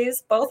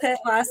plays, both hit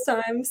last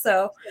time.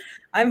 So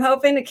I'm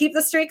hoping to keep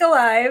the streak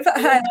alive.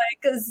 I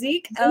like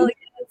Zeke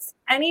Elliott's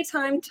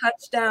anytime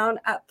touchdown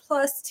at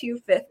plus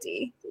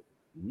 250.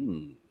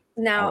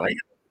 Now I have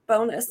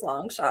bonus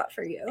long shot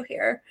for you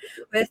here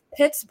with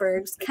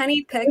Pittsburgh's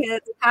Kenny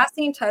Pickett's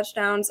passing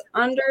touchdowns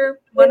under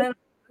 1.5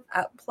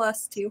 at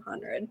plus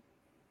 200.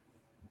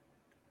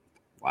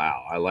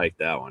 Wow, I like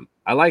that one.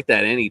 I like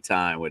that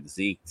anytime with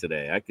Zeke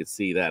today. I could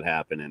see that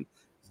happening.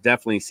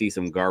 Definitely see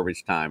some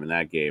garbage time in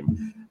that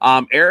game.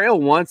 Ariel,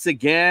 once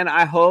again,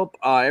 I hope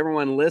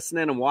everyone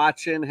listening and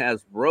watching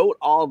has wrote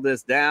all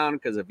this down,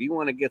 because if you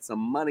want to get some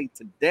money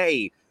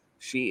today,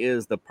 she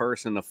is the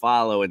person to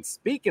follow. And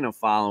speaking of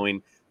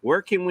following,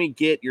 where can we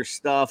get your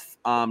stuff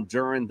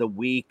during the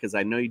week? Because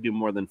I know you do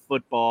more than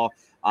football.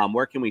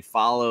 Where can we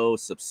follow,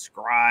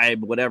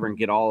 subscribe, whatever, and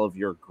get all of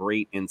your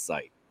great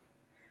insight?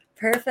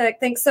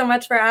 Perfect. Thanks so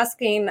much for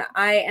asking.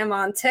 I am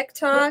on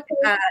TikTok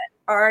at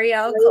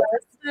Ariel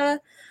Calista.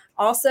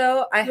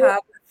 Also, I have a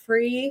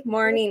free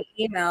morning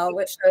email,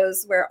 which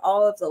shows where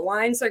all of the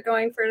lines are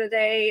going for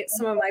today.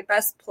 Some of my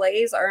best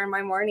plays are in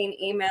my morning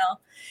email.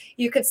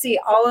 You could see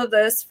all of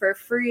this for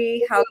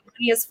free, how the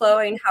money is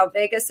flowing, how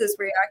Vegas is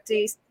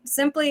reacting,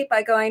 simply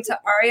by going to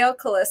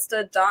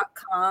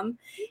arielcalista.com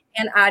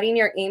and adding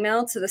your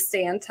email to the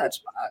Stay in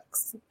Touch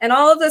box. And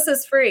all of this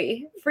is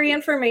free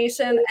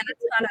information, and a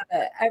ton of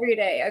it every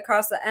day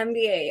across the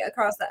NBA,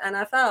 across the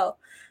NFL.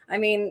 I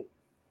mean,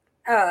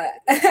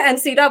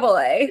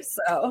 NCAA.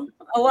 So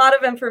a lot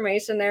of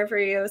information there for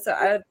you. So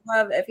I would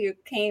love if you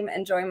came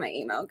and joined my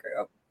email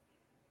group.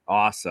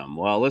 Awesome.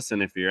 Well,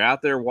 listen, if you're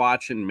out there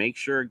watching, make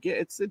sure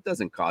it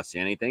doesn't cost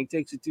you anything. It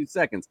takes you 2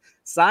 seconds.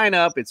 Sign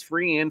up. It's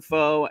free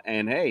info.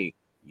 And hey,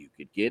 you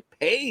could get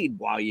paid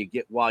while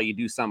you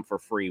do something for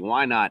free.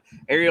 Why not?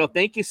 Ariel,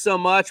 thank you so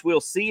much.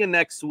 We'll see you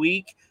next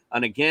week.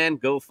 And again,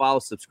 go follow,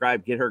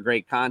 subscribe, get her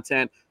great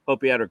content.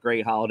 Hope you had a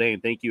great holiday.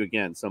 And thank you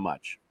again so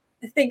much.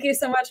 Thank you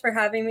so much for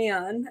having me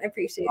on. I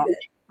appreciate it.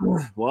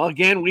 Well,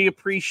 again, we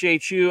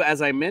appreciate you.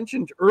 As I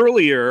mentioned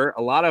earlier,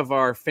 a lot of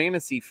our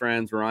fantasy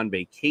friends were on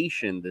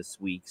vacation this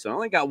week. So I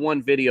only got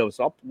one video,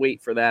 so I'll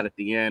wait for that at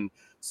the end.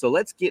 So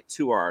let's get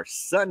to our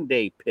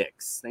Sunday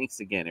picks.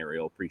 Thanks again,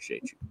 Ariel.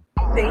 Appreciate you.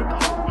 Thank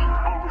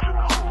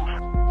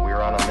you.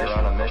 We're on a mission,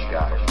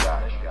 guys.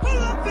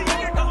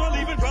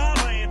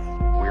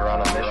 We're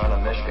on a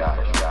mission,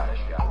 guys.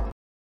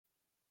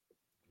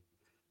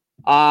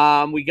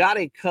 We got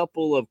a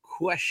couple of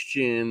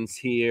questions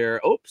here.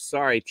 Oops,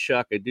 sorry,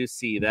 Chuck. I do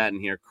see that in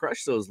here.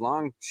 Crush those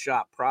long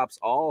shot props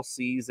all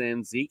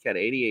season. Zeke had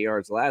 88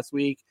 yards last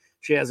week.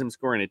 She has him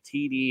scoring a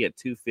TD at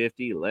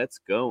 250. Let's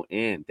go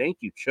in. Thank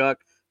you,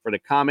 Chuck, for the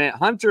comment.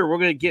 Hunter, we're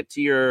going to get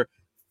to your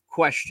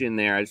question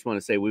there. I just want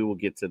to say we will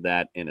get to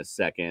that in a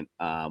second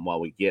while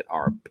we get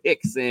our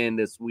picks in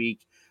this week.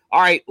 All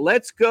right,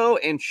 let's go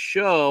and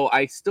show.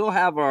 I still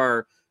have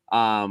our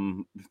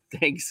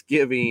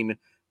Thanksgiving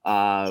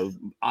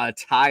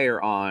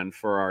attire on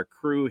for our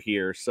crew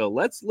here. So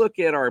let's look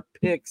at our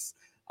picks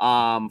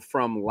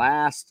from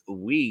last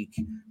week.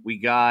 We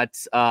got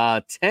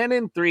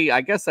 10-3. I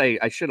guess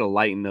I should have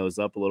lightened those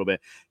up a little bit.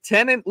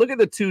 Look at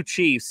the two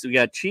Chiefs. We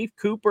got Chief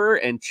Cooper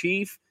and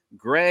Chief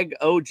Greg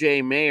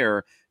OJ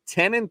Mayer,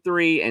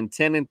 10-3 and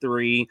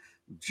 10-3.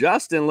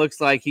 Justin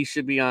looks like he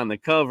should be on the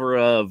cover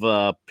of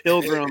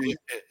Pilgrims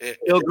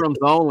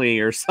Only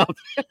or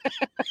something.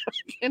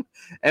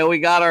 And we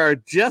got our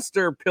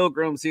Jester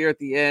Pilgrims here at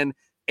the end,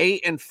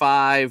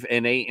 8-5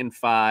 and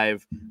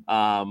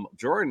 8-5.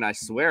 Jordan, I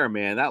swear,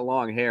 man, that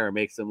long hair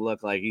makes him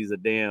look like he's a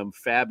damn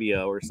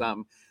Fabio or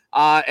something.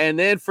 And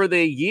then for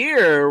the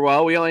year,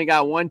 well, we only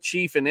got one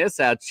Chief in this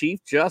house.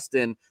 Chief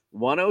Justin,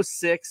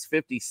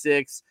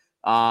 106.56.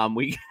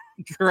 We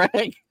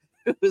Greg,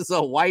 who's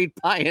a white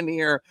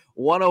pioneer,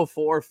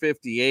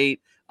 104.58.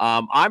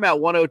 I'm at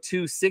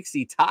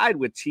 102.60, tied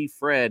with Chief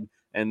Fred,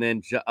 and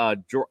then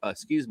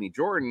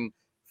Jordan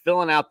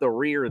filling out the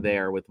rear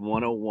there with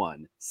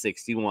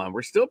 101.61.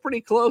 We're still pretty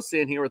close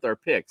in here with our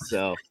picks.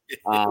 So,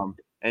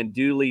 and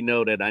duly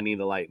noted, I need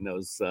to lighten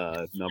those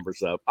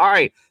numbers up. All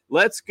right,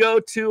 let's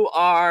go to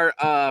our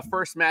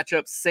first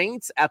matchup,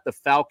 Saints at the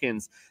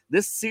Falcons.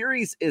 This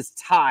series is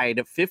tied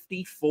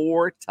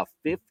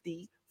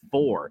 54-54.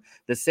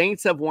 The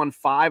Saints have won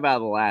 5 out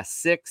of the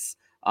last 6.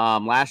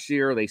 Last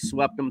year, they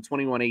swept them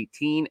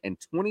 21-18 and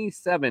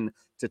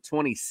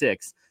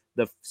 27-26.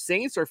 The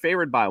Saints are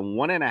favored by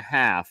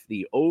 1.5.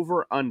 The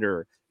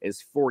over-under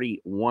is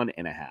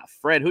 41.5.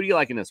 Fred, who do you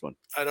like in this one?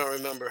 I don't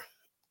remember.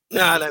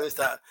 Nah, let me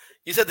stop.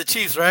 You said the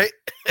Chiefs, right?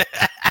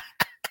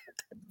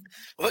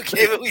 What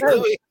game are we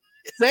doing?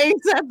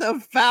 Saints at the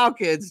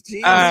Falcons.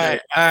 Jesus. All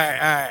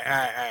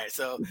right.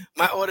 So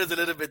my order's a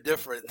little bit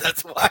different.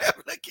 That's why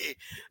I'm lucky.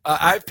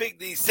 I picked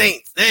the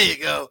Saints. There you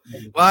go.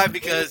 Why?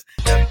 Because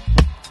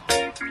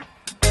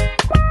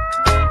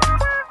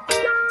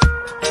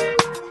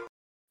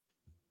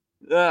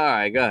all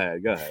right, go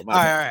ahead. All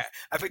right.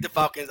 I picked the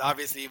Falcons.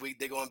 Obviously,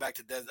 they're going back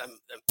to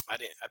I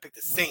picked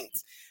the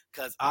Saints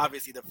because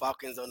obviously the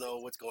Falcons don't know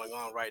what's going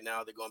on right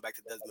now. They're going back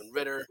to Desmond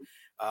Ridder.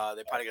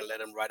 They're probably going to let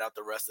him ride out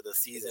the rest of the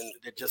season.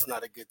 They're just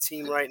not a good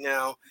team right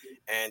now,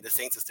 and the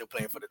Saints are still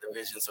playing for the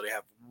division, so they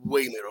have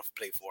way more to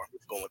play for.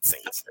 Going with the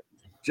Saints.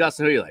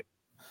 Justin, who you like?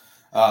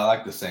 I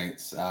like the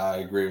Saints. I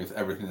agree with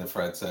everything that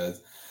Fred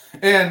says.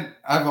 And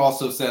I've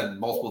also said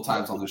multiple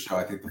times on the show,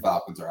 I think the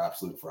Falcons are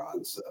absolute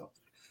frauds, so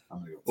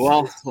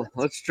well,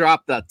 let's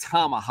drop the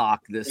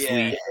tomahawk this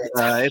week.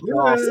 It's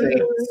all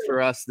Saints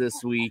for us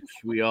this week.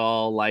 We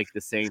all like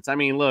the Saints. I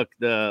mean, look,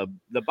 the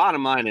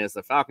bottom line is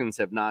the Falcons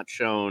have not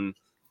shown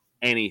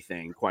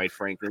anything, quite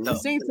frankly. The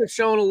Saints have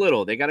shown a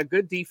little. They got a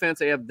good defense.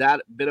 They have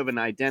that bit of an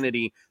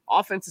identity.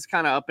 Offense is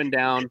kind of up and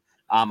down.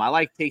 I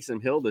like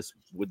Taysom Hill this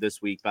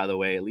week, by the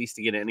way, at least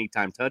to get an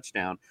anytime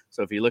touchdown.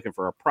 So if you're looking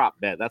for a prop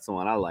bet, that's the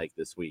one I like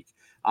this week.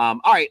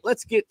 All right,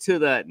 let's get to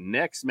the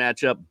next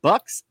matchup.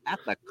 Bucks at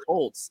the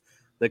Colts.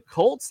 The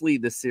Colts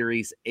lead the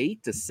series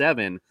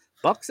 8-7.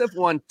 Bucks have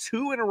won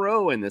 2 in a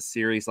row in this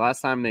series.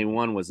 Last time they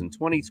won was in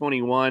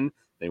 2021.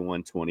 They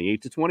won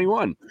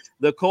 28-21.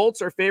 The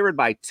Colts are favored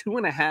by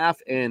 2.5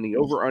 and the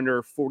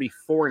over-under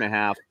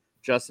 44.5.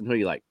 Justin, who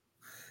you like?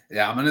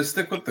 Yeah, I'm going to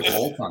stick with the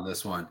Colts on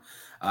this one.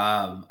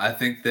 I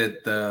think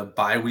that the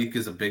bye week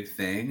is a big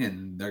thing,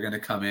 and they're going to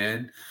come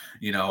in,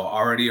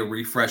 already a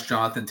refreshed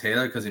Jonathan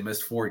Taylor because he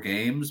missed 4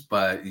 games.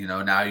 But,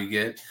 now you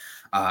get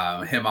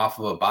him off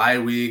of a bye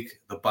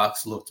week. The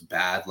Bucs looked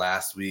bad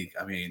last week.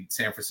 I mean,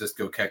 San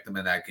Francisco kept them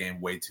in that game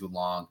way too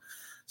long.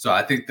 So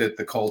I think that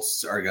the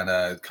Colts are going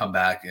to come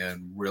back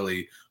and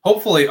really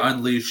hopefully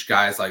unleash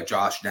guys like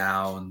Josh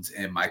Downs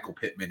and Michael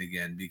Pittman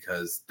again,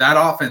 because that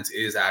offense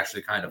is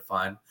actually kind of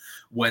fun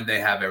when they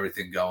have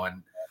everything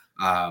going.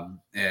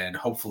 And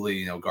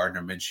hopefully,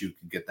 Gardner Minshew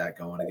can get that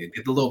going again.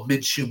 Get the little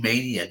Minshew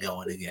mania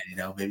going again,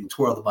 maybe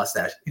twirl the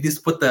mustache. You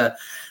just put the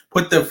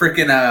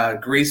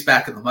freaking grease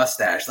back in the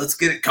mustache. Let's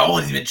get it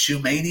going,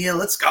 Minshew mania.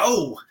 Let's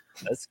go.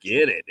 Let's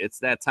get it. It's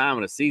that time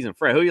of the season.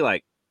 Fred, who you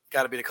like?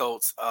 Got to be the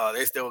Colts.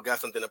 They still got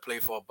something to play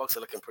for. Bucks are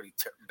looking pretty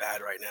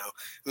bad right now.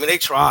 I mean, they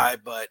try,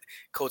 but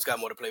Colts got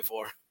more to play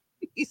for.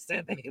 He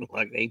said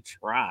they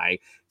try.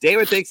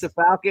 David takes the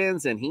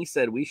Falcons, and he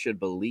said we should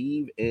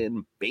believe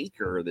in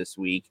Baker this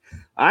week.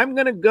 I'm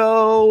going to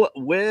go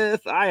with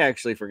 – I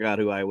actually forgot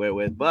who I went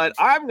with, but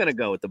I'm going to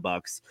go with the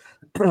Bucs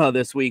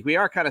this week. We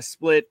are kind of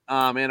split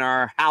in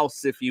our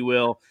house, if you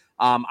will.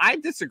 I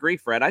disagree,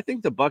 Fred. I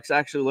think the Bucs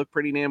actually look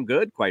pretty damn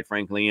good, quite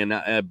frankly. And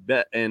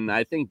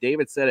I think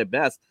David said it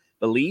best.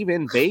 Believe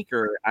in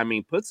Baker. I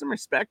mean, put some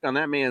respect on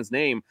that man's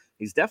name.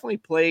 He's definitely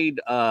played,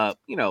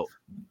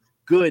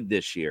 good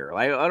this year.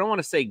 I don't want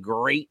to say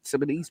great,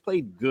 but he's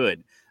played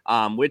good,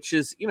 which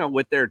is,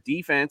 with their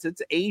defense,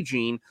 it's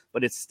aging,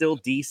 but it's still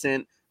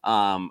decent.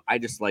 I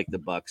just like the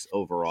Bucs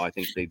overall. I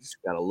think they just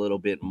got a little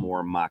bit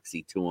more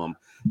moxie to them.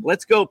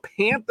 Let's go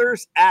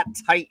Panthers at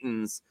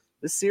Titans.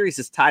 This series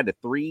is tied to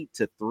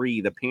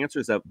 3-3. The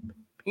Panthers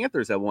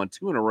have won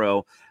 2 in a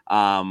row.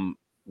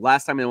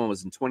 Last time they won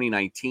was in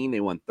 2019. They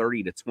won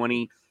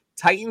 30-20.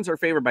 Titans are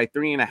favored by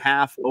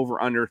 3.5,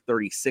 over under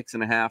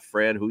 36.5.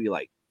 Fred, who you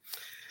like?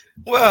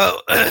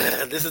 Well,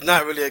 this is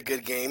not really a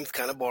good game. It's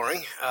kind of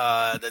boring.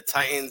 The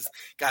Titans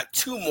got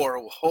 2 more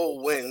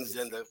whole wins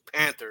than the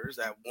Panthers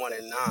at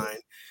 1-9.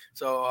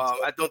 So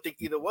I don't think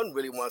either one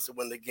really wants to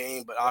win the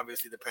game, but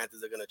obviously the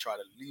Panthers are going to try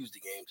to lose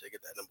the game to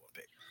get that number 1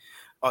 pick.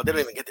 Oh, they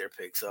don't even get their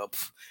pick. So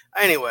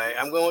anyway,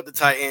 I'm going with the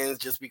Titans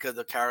just because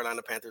the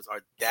Carolina Panthers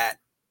are that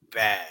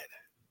bad.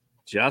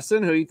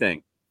 Justin, who do you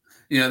think?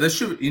 This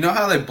should. You know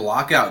how they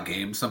block out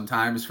games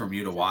sometimes from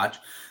you to watch.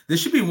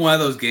 This should be one of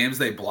those games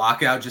they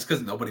block out just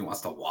because nobody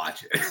wants to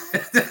watch it.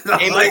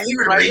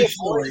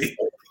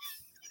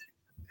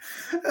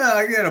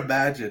 I can't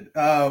imagine.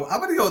 I'm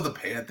going to go with the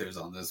Panthers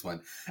on this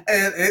one.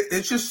 And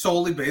it's just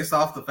solely based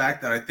off the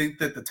fact that I think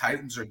that the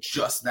Titans are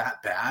just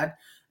that bad.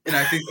 And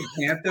I think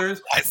the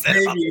Panthers,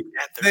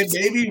 they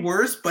may be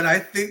worse, but I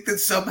think that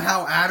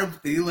somehow Adam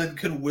Thielen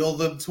can will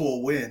them to a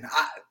win.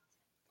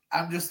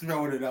 I'm just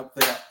throwing it up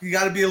there. You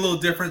got to be a little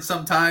different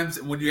sometimes.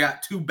 And when you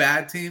got 2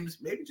 bad teams,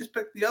 maybe just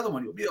pick the other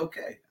one. You'll be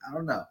okay. I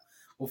don't know.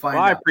 We'll find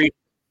out.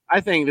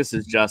 I think this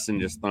is Justin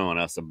just throwing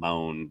us a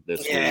bone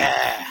this week.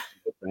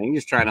 He's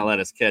just trying to let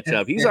us catch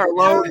up. He's our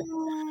low.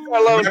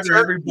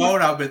 Every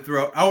bone I've been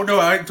throwing. Oh,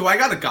 no. Do I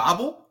got a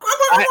gobble?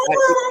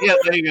 Yeah,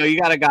 there you go. You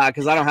got a gobble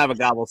because I don't have a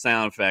gobble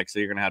sound effect, so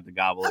you're going to have to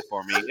gobble it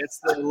for me. It's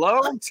the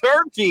lone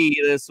turkey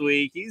this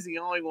week. He's the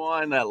only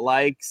one that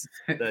likes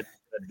the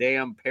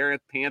damn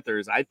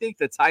Panthers. I think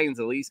the Titans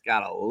at least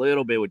got a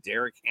little bit with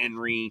Derrick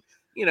Henry.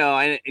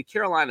 And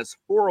Carolina's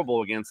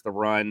horrible against the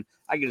run.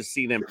 I can just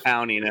see them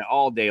pounding it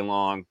all day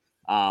long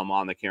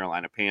on the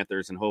Carolina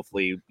Panthers and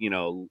hopefully,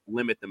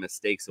 limit the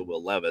mistakes of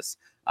Will Levis.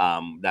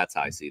 That's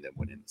how I see them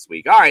winning this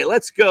week. All right,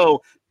 let's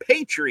go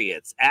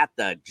Patriots at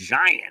the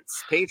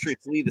Giants.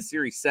 Patriots lead the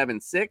series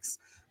 7-6.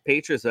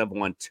 Patriots have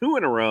won 2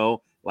 in a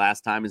row.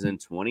 Last time is in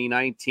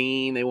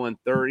 2019. They won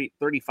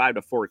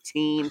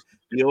 35-14.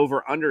 The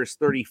over-under is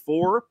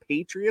 34.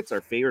 Patriots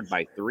are favored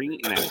by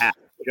 3.5.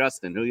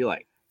 Justin, who you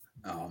like?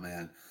 Oh,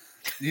 man.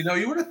 You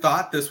would have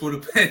thought this would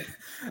have been,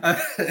 why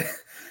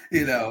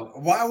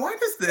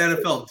does the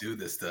NFL do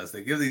this to us?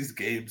 They give these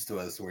games to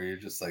us where you're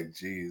just like,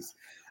 geez.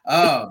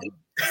 I'm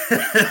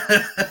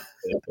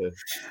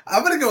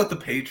going to go with the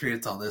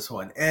Patriots on this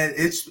one. And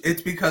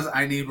it's because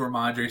I need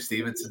Ramondre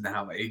Stevenson to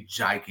have a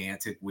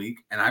gigantic week.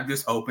 And I'm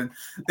just hoping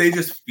they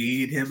just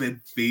feed him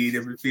and feed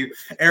him and feed.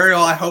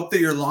 Ariel, I hope that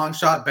your long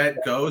shot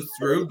bet goes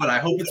through, but I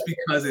hope it's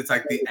because it's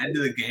like the end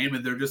of the game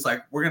and they're just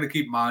like, we're going to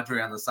keep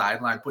Mondre on the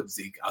sideline, put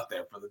Zeke out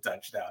there for the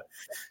touchdown.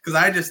 Because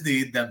I just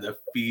need them to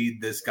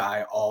feed this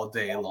guy all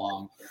day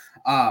long.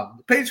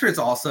 Patriots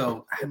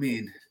also, I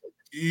mean,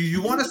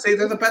 you want to say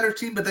they're the better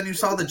team, but then you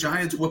saw the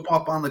Giants whip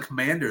up on the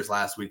Commanders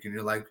last week, and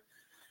you're like,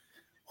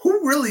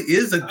 who really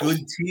is a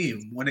good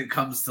team when it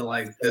comes to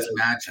like this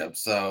matchup?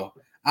 So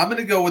I'm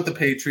going to go with the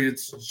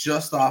Patriots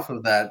just off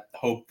of that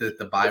hope that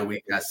the bye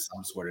week has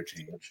some sort of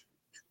change.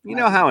 You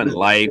know how in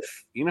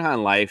life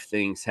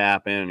things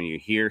happen, and you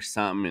hear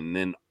something, and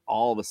then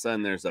all of a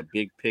sudden there's a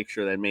big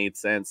picture that made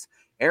sense.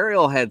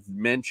 Ariel had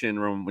mentioned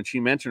when she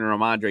mentioned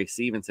Ramondre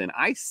Stevenson,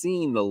 I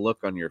seen the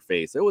look on your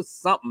face. There was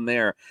something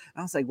there.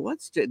 I was like,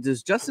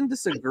 does Justin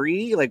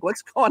disagree? Like,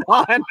 what's going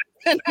on?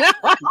 And now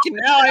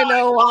I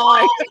know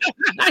why.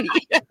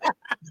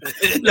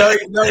 No,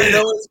 you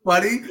know what's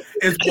funny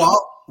is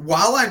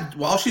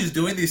while she's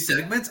doing these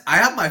segments, I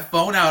have my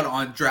phone out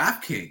on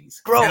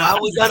DraftKings. Bro, I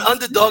was on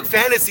Underdog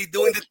Fantasy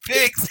doing the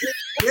picks.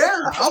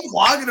 Yeah, I'm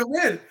logging them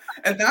in.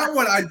 And that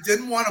one I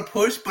didn't want to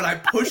push, but I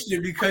pushed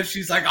it because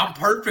she's like, I'm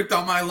perfect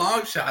on my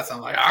long shots. I'm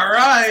like, all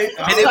right.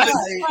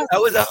 I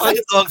was on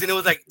Underdogs, and it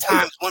was like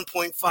times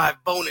 1.5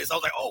 bonus. I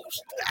was like, oh,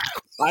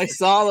 snap. I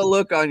saw the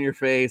look on your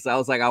face. I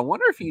was like, I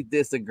wonder if he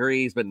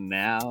disagrees, but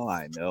now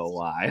I know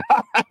why.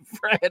 All right,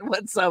 Fred,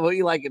 what's up? What are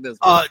you liking this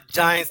one?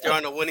 Giants, they're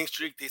on a winning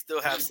streak. They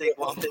still have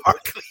Saquon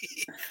Barkley.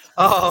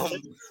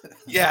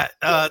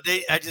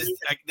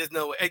 There's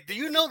no way. Hey, do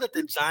you know that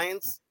the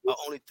Giants are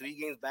only 3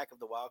 games back of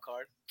the wild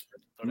card?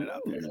 Throw that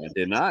out there. I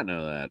did not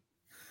know that.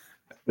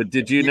 But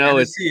did you know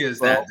it's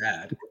that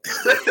bad?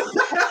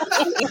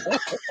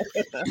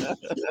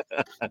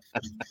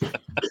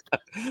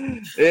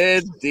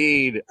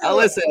 Indeed.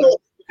 Listen,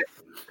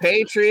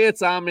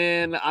 Patriots, I'm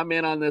in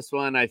on this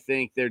one. I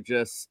think they're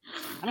just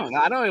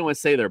I don't even want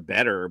to say they're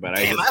better, but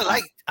I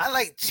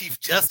like Chief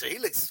Juster. He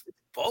looks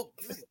bulk.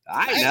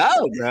 I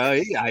know,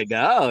 bro. I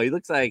know. He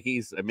looks like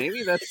he's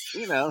maybe that's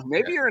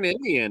maybe you're an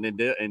Indian and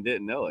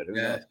didn't know it. Who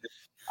knows?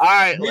 All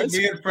right,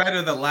 me and Fred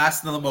are the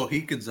last of the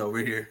Mohicans over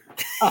here.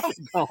 What's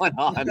going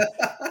on?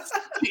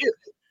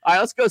 All right,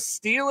 let's go.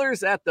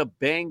 Steelers at the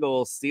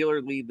Bengals.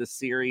 Steelers lead the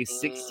series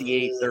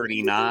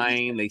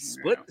 68-39. They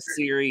split the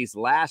series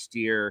last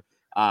year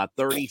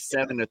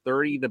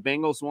 37-30. The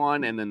Bengals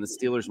won, and then the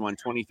Steelers won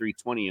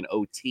 23-20 in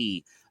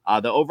OT.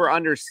 The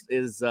over-under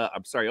is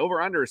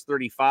over-under is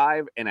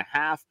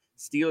 35.5.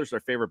 Steelers are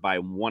favored by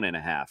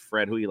 1.5.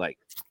 Fred, who you like?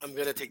 I'm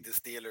gonna take the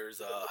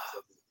Steelers.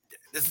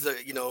 This is a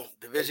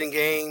division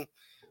game,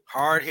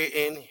 hard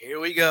hitting. Here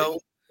we go.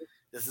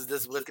 This is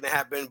what's going to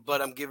happen,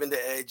 but I'm giving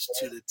the edge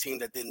to the team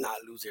that did not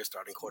lose their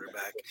starting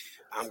quarterback.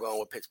 I'm going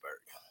with Pittsburgh.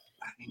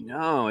 I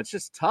know. It's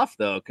just tough,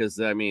 though, because,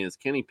 is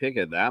Kenny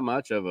Pickett that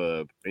much of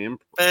a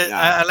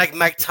I like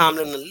Mike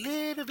Tomlin a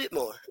little bit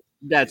more.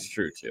 That's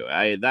true, too.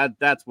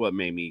 That's what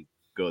made me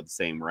go the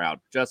same route.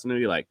 Justin, who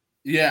you like?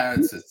 Yeah,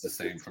 it's the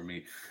same for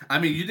me. I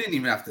mean, you didn't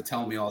even have to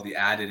tell me all the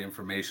added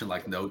information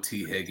like no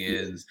T.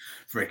 Higgins,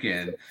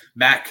 freaking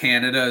Matt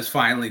Canada is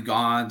finally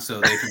gone, so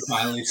they can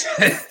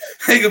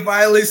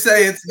finally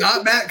say it's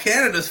not Matt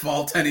Canada's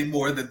fault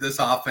anymore that this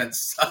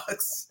offense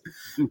sucks.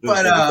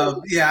 But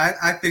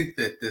I think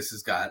that this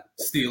has got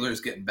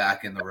Steelers getting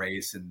back in the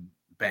race and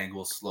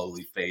Bengals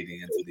slowly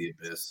fading into the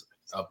abyss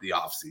of the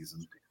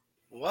offseason.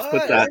 What?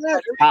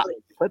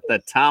 Put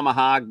the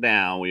tomahawk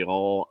down. We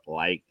all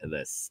like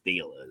the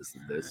Steelers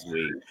this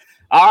week.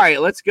 All right,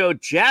 let's go.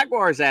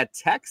 Jaguars at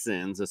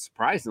Texans. A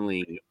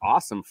surprisingly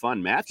awesome,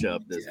 fun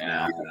matchup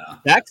now.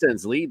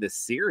 Texans lead the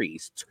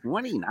series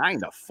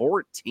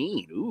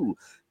 29-14. Ooh,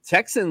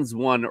 Texans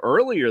won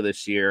earlier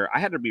this year. I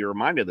had to be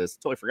reminded of this.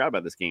 Totally forgot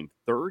about this game.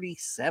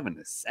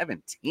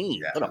 37-17.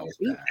 Put a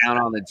beat down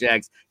on the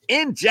Jags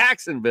in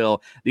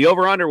Jacksonville. The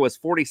over-under was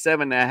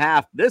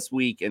 47.5 this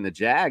week, and the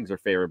Jags are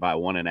favored by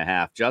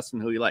 1.5. Justin,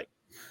 who you like?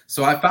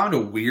 So I found a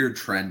weird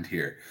trend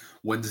here.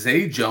 When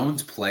Zay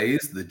Jones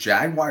plays, the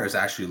Jaguars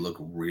actually look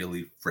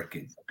really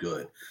freaking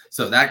good.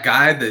 So that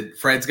guy that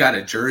Fred's got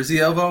a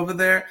jersey of over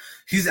there,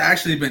 he's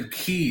actually been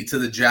key to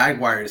the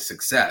Jaguars'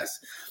 success.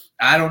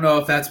 I don't know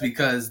if that's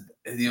because,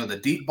 the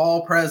deep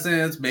ball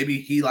presence, maybe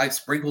he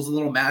sprinkles a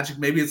little magic.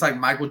 Maybe it's like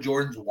Michael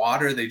Jordan's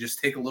water. They just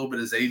take a little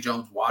bit of Zay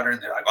Jones water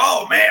and they're like,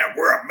 oh man,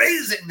 we're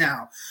amazing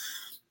now.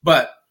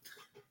 But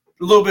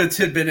a little bit of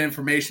tidbit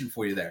information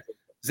for you there.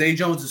 Zay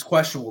Jones is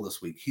questionable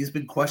this week. He's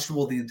been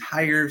questionable the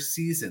entire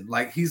season.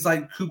 He's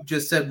like Coop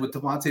just said with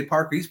Devontae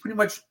Parker. He's pretty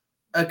much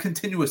a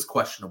continuous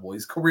questionable.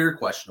 He's career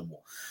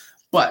questionable.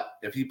 But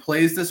if he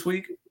plays this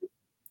week,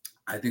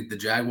 I think the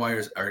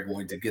Jaguars are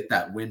going to get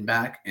that win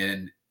back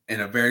in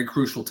a very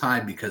crucial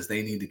time because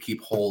they need to keep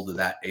hold of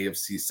that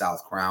AFC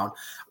South crown.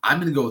 I'm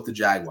going to go with the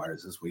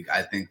Jaguars this week.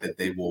 I think that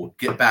they will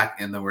get back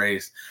in the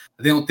race.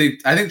 I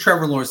think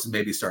Trevor Lawrence is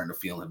maybe starting to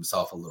feel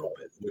himself a little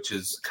bit, which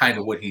is kind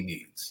of what he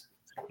needs.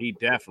 He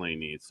definitely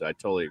needs. So I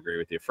totally agree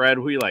with you. Fred,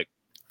 who you like?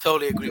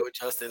 Totally agree with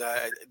Justin.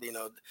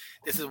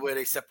 This is where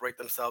they separate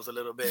themselves a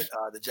little bit.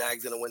 The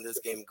Jags going to win this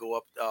game, go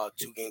up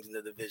 2 games in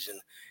the division,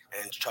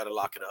 and try to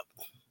lock it up.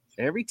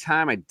 Every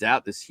time I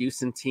doubt this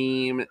Houston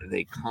team,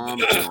 they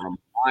come and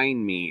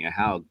remind me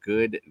how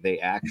good they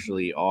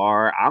actually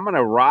are. I'm going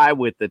to ride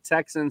with the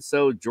Texans,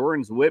 so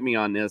Jordan's with me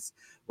on this.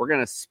 We're going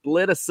to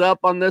split us up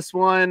on this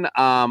one.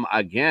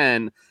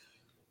 Again,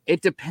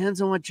 it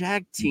depends on what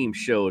Jag team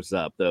shows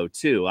up, though,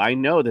 too. I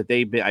know that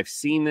I've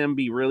seen them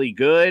be really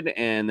good,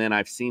 and then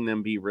I've seen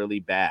them be really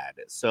bad.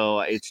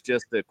 So it's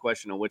just the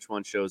question of which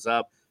one shows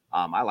up.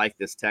 I like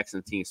this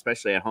Texans team,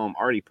 especially at home.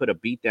 Already put a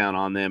beat down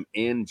on them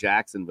in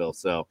Jacksonville.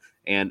 So,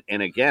 and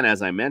again,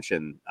 as I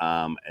mentioned,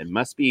 it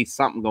must be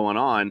something going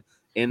on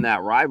in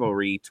that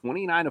rivalry.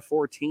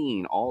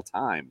 29-14 all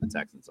time, the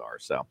Texans are.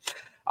 So,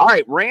 all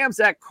right, Rams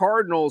at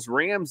Cardinals.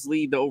 Rams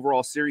lead the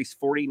overall series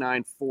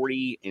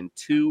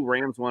 49-40-2.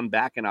 Rams won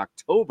back in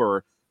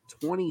October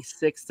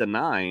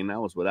 26-9.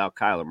 That was without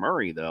Kyler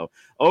Murray, though.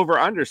 Over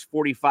unders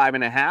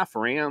 45.5.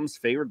 Rams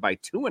favored by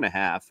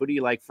 2.5. Who do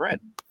you like, Fred?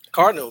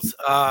 Cardinals.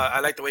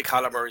 I like the way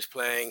Kyler Murray's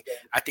playing.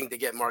 I think they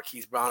get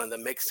Marquise Brown in the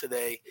mix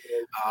today.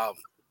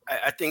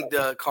 I think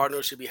the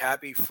Cardinals should be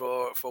happy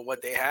for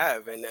what they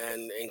have and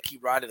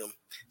keep riding them.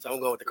 So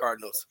I'm going with the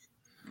Cardinals.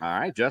 All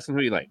right, Justin,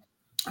 who do you like?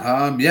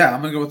 I'm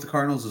gonna go with the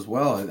Cardinals as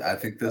well. I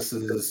think it's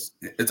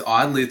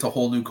a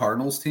whole new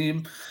Cardinals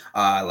team.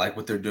 I like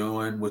what they're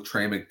doing with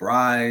Trey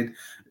McBride.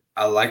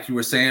 Like you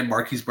were saying,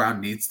 Marquise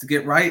Brown needs to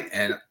get right,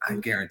 and I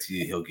guarantee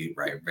you he'll get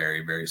right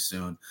very, very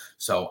soon.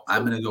 So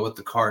I'm gonna go with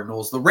the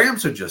Cardinals. The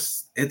Rams are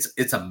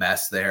it's a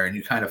mess there, and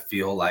you kind of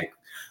feel like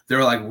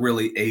they're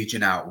really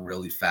aging out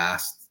really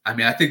fast. I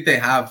mean, I think they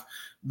have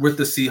with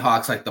the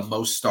Seahawks the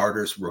most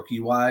starters rookie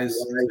wise.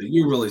 So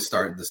you're really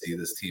starting to see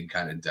this team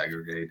kind of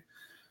degrade.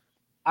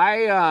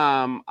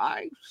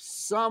 I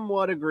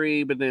somewhat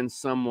agree, but then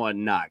somewhat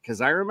not,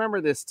 because I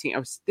remember this team. I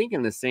was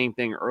thinking the same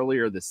thing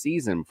earlier this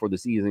season before the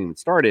season even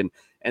started,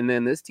 and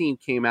then this team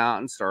came out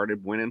and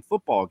started winning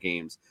football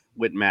games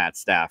with Matt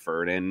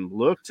Stafford and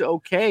looked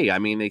okay. I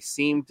mean, they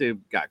seem to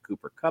got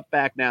Cooper Kupp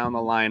back now in the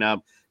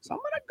lineup, so I'm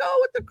gonna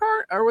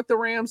go with the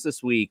Rams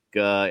this week,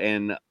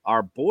 and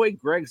our boy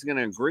Greg's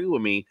gonna agree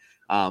with me.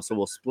 So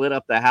we'll split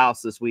up the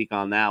house this week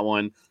on that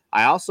one.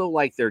 I also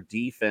like their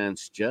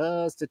defense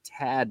just a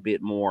tad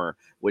bit more,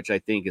 which I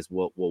think is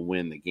what will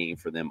win the game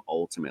for them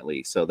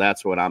ultimately. So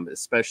that's what I'm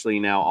especially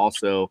now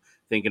also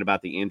thinking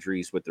about the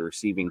injuries with the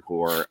receiving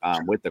core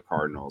with the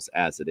Cardinals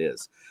as it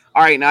is.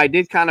 All right, now I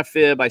did kind of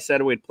fib. I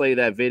said we'd play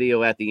that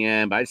video at the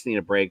end, but I just need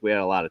a break. We had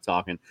a lot of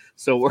talking.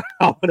 So we're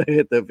going to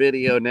hit the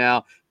video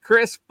now.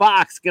 Chris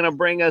Fox going to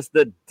bring us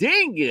the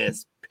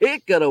Dingus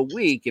pick of the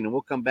week, and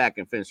we'll come back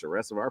and finish the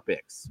rest of our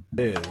picks.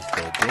 Is the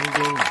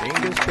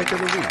Dingus pick of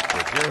the week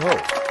with your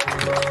host,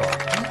 Chris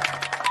Fox.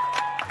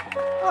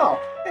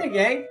 Oh, hey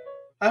gang.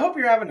 I hope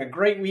you're having a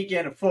great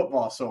weekend of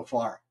football so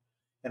far.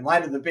 In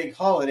light of the big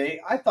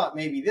holiday, I thought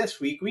maybe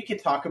this week we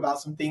could talk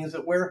about some things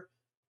that we're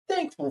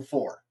thankful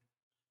for.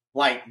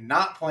 Like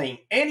not playing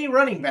any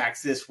running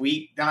backs this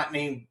week not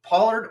named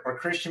Pollard or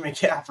Christian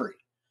McCaffrey.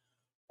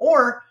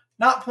 Or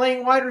not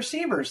playing wide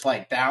receivers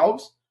like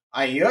Doubs,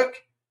 Ayuk,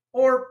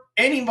 or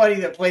anybody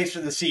that plays for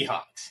the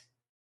Seahawks.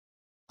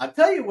 I'll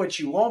tell you what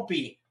you won't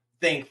be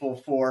thankful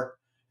for,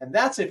 and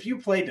that's if you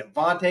play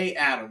Davante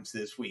Adams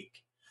this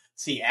week.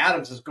 See,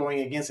 Adams is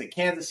going against a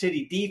Kansas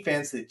City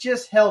defense that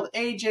just held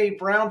A.J.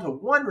 Brown to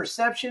 1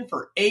 reception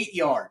for 8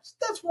 yards.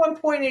 That's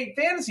 1.8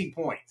 fantasy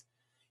points.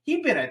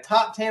 He'd been a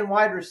top 10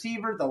 wide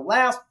receiver the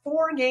last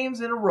 4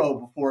 games in a row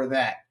before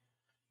that.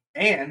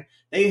 And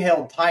they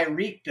held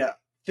Tyreek to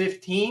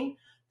 15,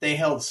 they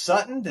held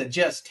Sutton to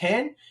just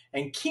 10,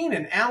 and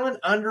Keenan Allen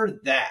under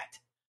that.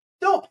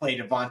 Don't play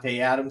Davante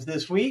Adams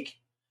this week.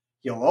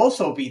 You'll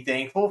also be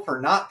thankful for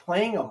not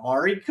playing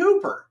Amari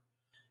Cooper.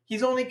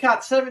 He's only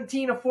caught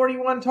 17 of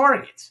 41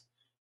 targets.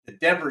 The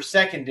Denver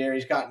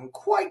secondary's gotten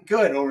quite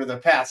good over the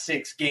past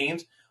 6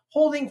 games,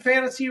 holding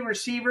fantasy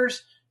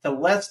receivers to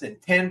less than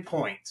 10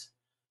 points.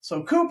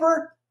 So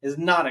Cooper is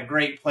not a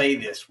great play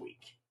this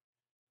week.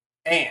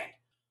 And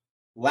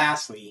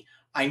lastly,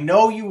 I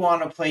know you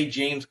want to play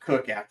James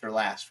Cook after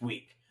last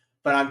week,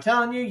 but I'm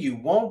telling you, you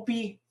won't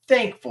be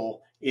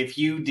thankful if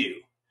you do.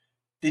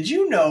 Did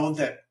you know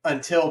that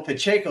until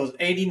Pacheco's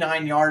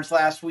 89 yards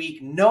last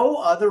week, no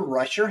other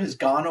rusher has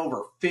gone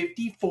over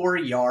 54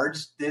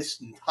 yards this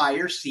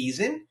entire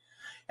season?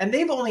 And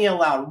they've only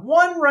allowed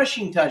 1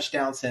 rushing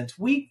touchdown since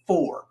week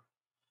 4.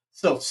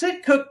 So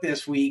sit Cook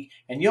this week,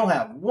 and you'll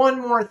have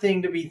one more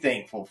thing to be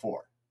thankful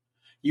for.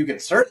 You can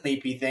certainly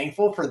be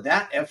thankful for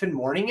That Effin'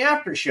 Morning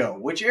After Show,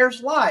 which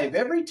airs live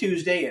every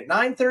Tuesday at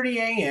 9:30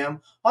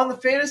 a.m. on the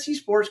Fantasy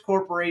Sports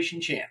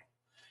Corporation channel.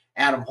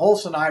 Adam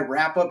Holz and I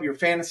wrap up your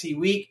fantasy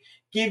week,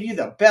 give you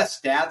the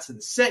best stats,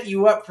 and set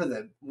you up for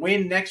the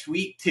win next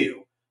week,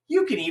 too.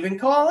 You can even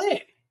call in.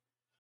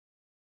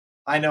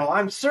 I know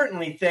I'm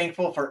certainly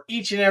thankful for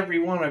each and every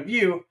one of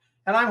you,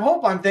 and I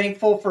hope I'm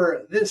thankful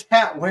for this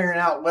hat wearing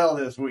out well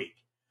this week.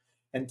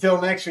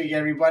 Until next week,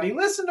 everybody,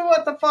 listen to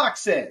what the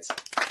Fox says.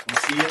 We'll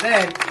see you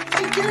then.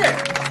 Take care.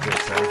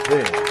 This has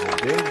been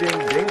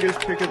the Dingus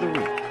pick of the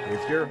week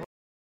with your host.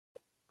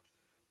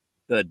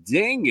 The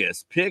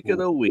Dingus pick of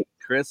the week,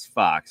 Chris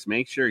Fox.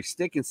 Make sure you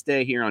stick and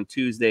stay here on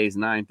Tuesdays,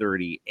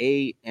 9:30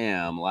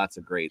 a.m. Lots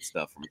of great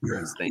stuff from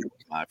Chris. Thank you,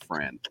 my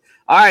friend.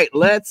 All right,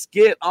 let's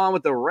get on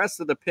with the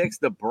rest of the picks.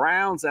 The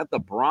Browns at the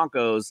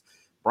Broncos.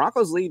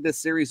 Broncos lead this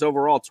series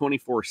overall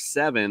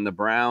 24-7. The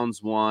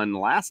Browns won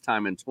last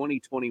time in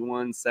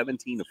 2021,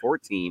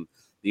 17-14.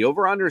 The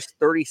over-under is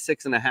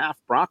 36.5.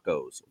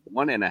 Broncos,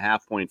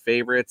 1.5 point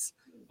favorites.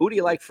 Who do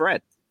you like,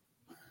 Fred?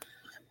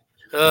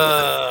 Who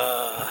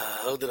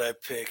did I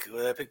pick?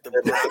 Did I pick the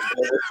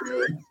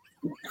Broncos?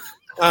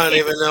 I don't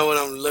even know what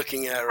I'm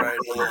looking at right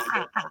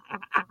now.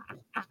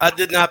 I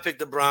did not pick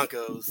the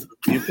Broncos.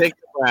 You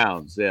picked the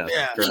Browns, yeah.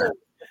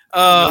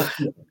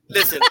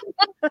 Listen.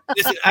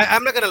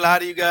 I'm not gonna lie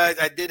to you guys.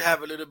 I did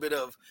have a little bit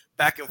of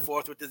back and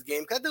forth with this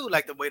game because I do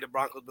like the way the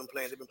Broncos been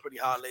playing. They've been pretty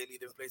hot lately.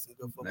 They've been playing some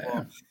good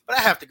football. But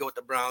I have to go with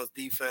the Browns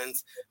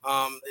defense.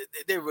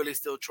 They're really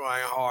still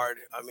trying hard.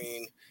 I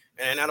mean,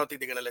 and I don't think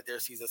they're gonna let their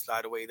season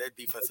slide away. Their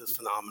defense is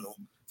phenomenal.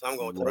 So I'm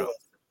going with the Browns.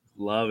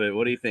 Love it.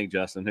 What do you think,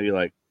 Justin? Who do you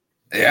like?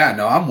 Yeah,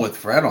 no, I'm with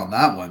Fred on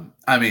that one.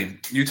 I mean,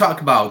 you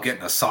talk about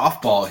getting a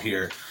softball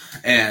here,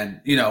 and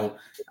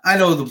I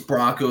know the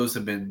Broncos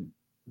have been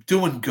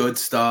doing good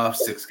stuff,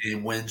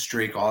 6-game win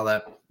streak, all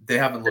that. They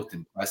haven't looked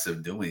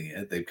impressive doing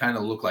it. They kind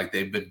of look like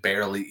they've been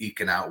barely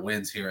eking out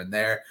wins here and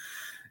there.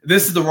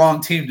 This is the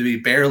wrong team to be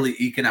barely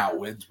eking out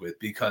wins with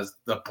because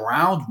the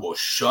Browns will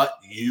shut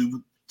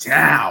you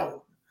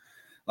down.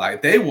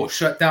 Like, they will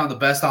shut down the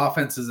best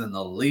offenses in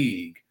the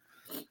league.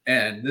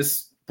 And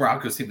this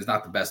Broncos team is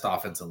not the best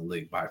offense in the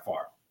league by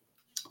far.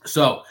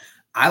 So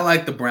I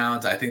like the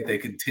Browns. I think they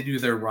continue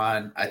their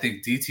run. I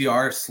think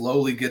DTR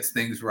slowly gets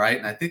things right.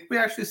 And I think we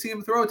actually see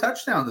him throw a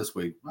touchdown this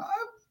week.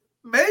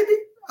 Maybe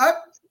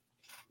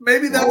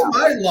that's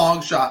my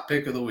long shot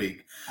pick of the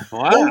week.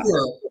 Wow.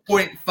 Over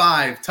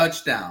 0.5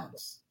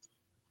 touchdowns.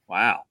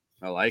 Wow.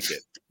 I like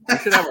it.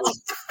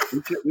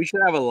 We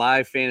should have a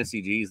live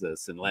fantasy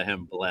Jesus and let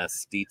him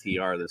bless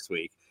DTR this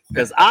week.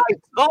 Because I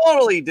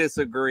totally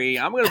disagree.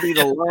 I'm going to be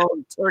the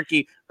lone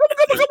turkey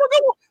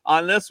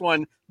on this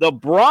one. The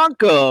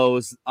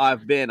Broncos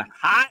have been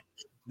hot.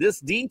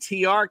 This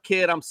DTR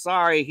kid, I'm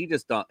sorry. He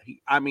just don't.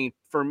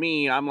 For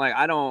me, I'm like,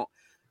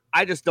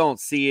 I just don't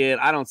see it.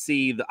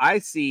 I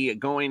see it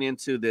going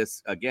into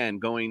this again,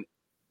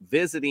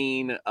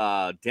 visiting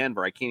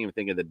Denver. I can't even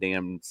think of the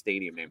damn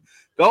stadium name.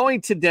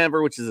 Going to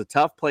Denver, which is a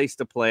tough place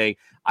to play.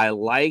 I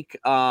like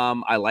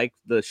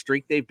the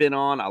streak they've been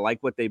on. I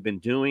like what they've been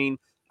doing.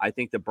 I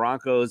think the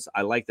Broncos,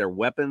 I like their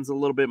weapons a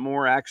little bit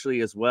more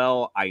actually as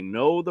well. I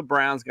know the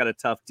Browns got a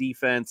tough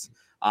defense,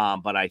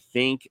 but I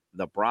think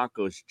the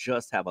Broncos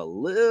just have a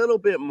little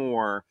bit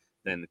more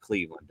than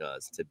Cleveland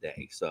does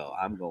today. So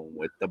I'm going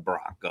with the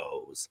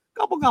Broncos.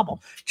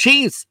 Gobble.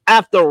 Chiefs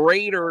at the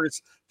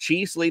Raiders.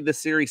 Chiefs lead the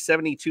series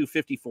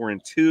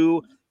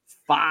 72-54-2.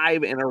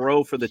 5 in a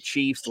row for the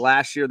Chiefs.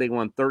 Last year, they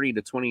won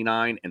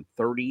 30-29 and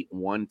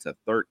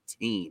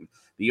 31-13.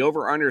 The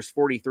over-under is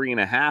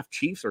 43.5.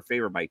 Chiefs are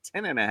favored by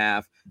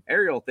 10.5.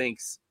 Ariel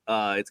thinks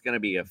it's going to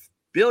be $1.5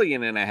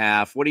 billion.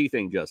 What do you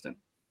think, Justin?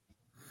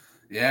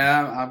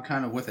 Yeah, I'm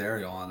kind of with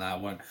Ariel on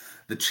that one.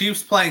 The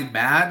Chiefs playing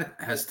mad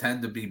has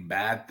tended to be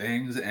bad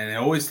things, and it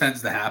always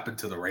tends to happen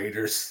to the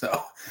Raiders.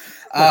 So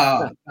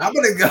I'm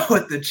going to go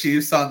with the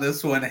Chiefs on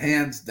this one,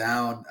 hands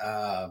down.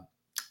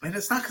 And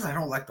it's not because I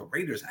don't like the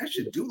Raiders. I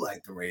actually do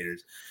like the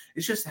Raiders.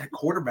 It's just that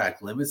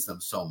quarterback limits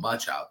them so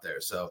much out there.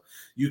 So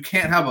you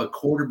can't have a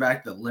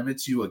quarterback that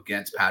limits you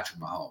against Patrick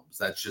Mahomes.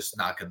 That's just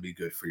not going to be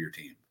good for your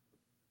team.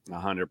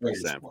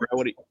 100%.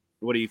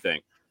 What do you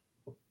think?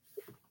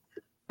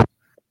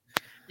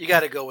 You got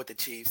to go with the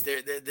Chiefs.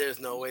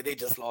 There's no way. They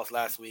just lost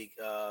last week.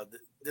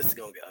 This is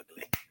going to get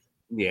ugly.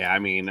 Yeah, I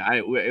mean,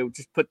 I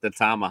just put the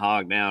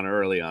tomahawk down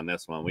early on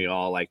this one. We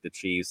all like the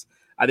Chiefs.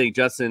 I think,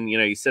 Justin,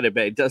 you said it,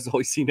 but it does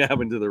always seem to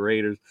happen to the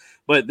Raiders.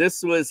 But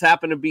this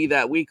happened to be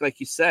that week, like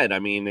you said. I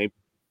mean, they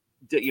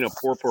did,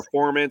 poor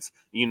performance.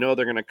 They're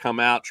going to come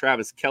out.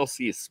 Travis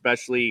Kelce,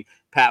 especially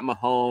Pat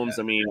Mahomes.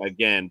 I mean,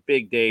 again,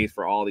 big days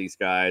for all these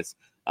guys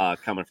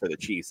coming for the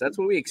Chiefs. That's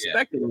what we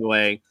expect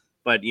anyway.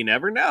 But you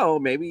never know.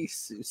 Maybe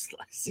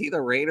see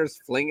the Raiders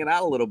fling it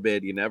out a little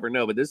bit. You never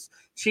know. But this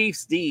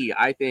Chiefs D,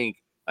 I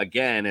think,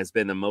 again, has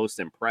been the most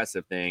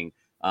impressive thing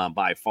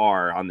by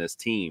far on this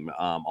team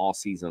all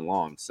season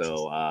long.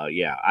 So,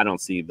 I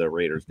don't see the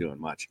Raiders doing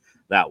much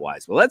that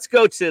wise. Well, let's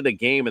go to the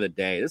game of the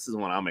day. This is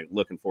one I'm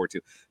looking forward to.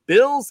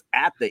 Bills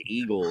at the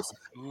Eagles.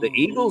 The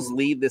Eagles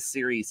lead this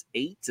series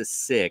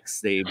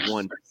 8-6. They've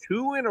won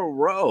 2 in a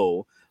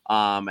row.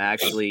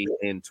 Actually,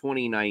 in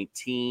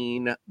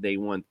 2019, they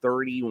won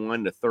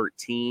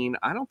 31-13.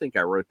 I don't think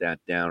I wrote that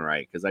down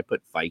right because I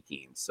put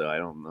Vikings, so I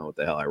don't know what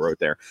the hell I wrote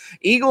there.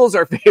 Eagles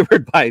are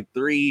favored by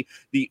 3.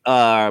 The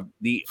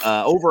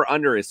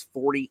over/under is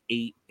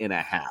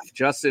 48.5.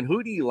 Justin,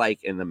 who do you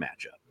like in the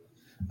matchup?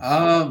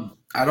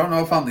 I don't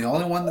know if I'm the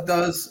only one that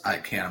does. I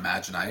can't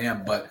imagine I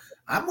am, but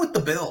I'm with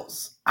the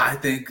Bills. I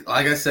think,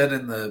 like I said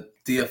in the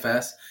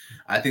DFS,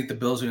 I think the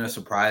Bills are going to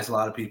surprise a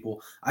lot of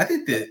people. I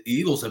think the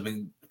Eagles have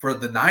been, for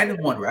the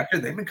 9-1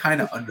 record, they've been kind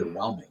of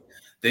underwhelming.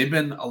 They've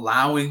been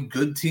allowing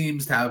good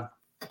teams to have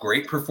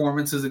great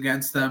performances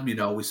against them.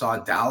 We saw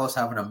Dallas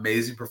have an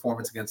amazing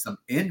performance against them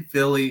in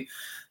Philly.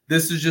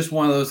 This is just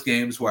one of those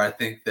games where I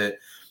think that,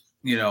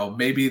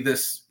 maybe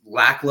this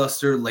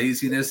lackluster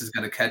laziness is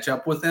going to catch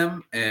up with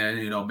them. And,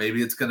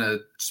 maybe it's going to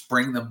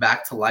spring them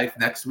back to life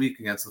next week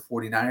against the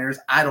 49ers.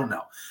 I don't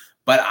know.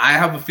 But I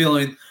have a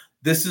feeling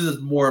this is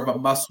more of a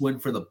must-win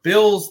for the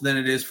Bills than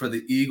it is for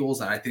the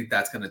Eagles, and I think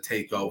that's going to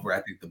take over.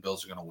 I think the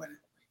Bills are going to win it.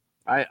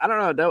 I don't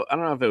know. I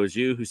don't know if it was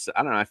you who said.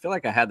 I don't know. I feel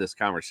like I had this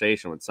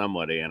conversation with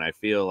somebody, and I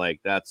feel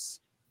like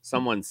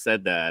someone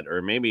said that,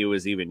 or maybe it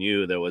was even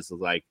you that was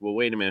like, "Well,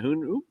 wait a minute,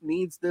 who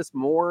needs this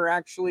more?"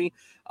 Actually,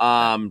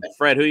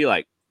 Fred, who you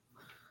like?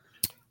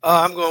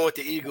 I'm going with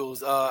the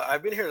Eagles.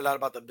 I've been hearing a lot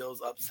about the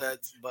Bills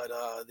upsets, but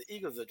the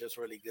Eagles are just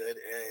really good,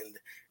 and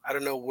I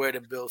don't know where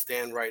the Bills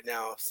stand right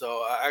now.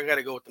 So I got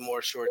to go with the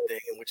more short thing,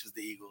 which is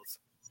the Eagles.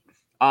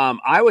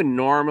 I would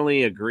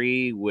normally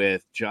agree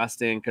with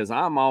Justin because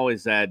I'm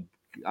always that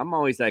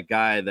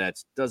guy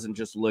that doesn't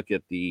just look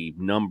at the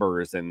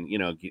numbers and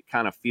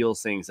kind of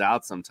feels things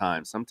out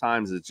sometimes.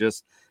 Sometimes it's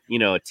just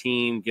a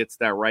team gets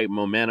that right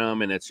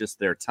momentum and it's just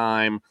their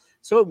time.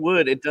 So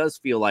it does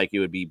feel like it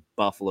would be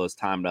Buffalo's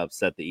time to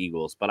upset the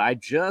Eagles. But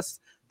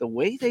the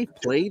way they've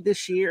played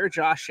this year,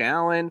 Josh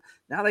Allen,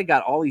 now they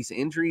got all these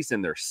injuries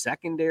in their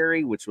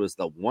secondary, which was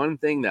the one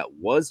thing that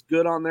was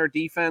good on their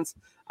defense.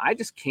 I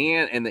just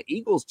can't. And the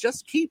Eagles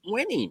just keep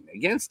winning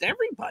against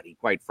everybody,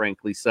 quite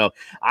frankly. So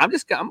I'm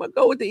going to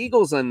go with the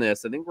Eagles on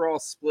this. I think we're all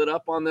split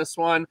up on this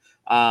one.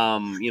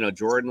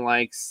 Jordan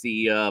likes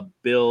the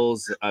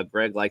Bills.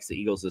 Greg likes the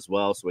Eagles as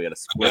well. So we got a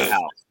split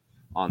house.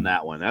 on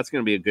that one. That's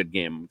going to be a good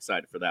game. I'm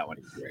excited for that one.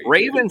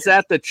 Ravens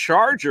at the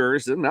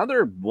Chargers,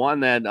 another one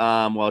that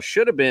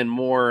should have been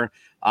more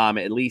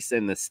at least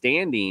in the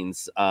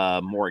standings,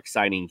 more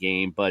exciting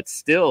game, but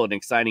still an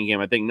exciting game,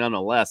 I think,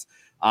 nonetheless.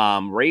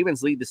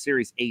 Ravens lead the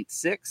series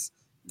 8-6.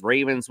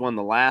 Ravens won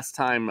the last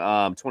time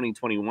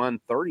 2021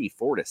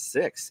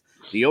 34-6.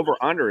 The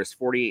over-under is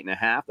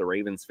 48.5. The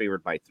Ravens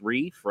favored by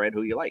 3. Fred,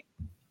 who you like?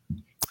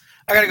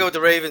 I got to go with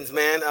the Ravens,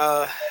 man.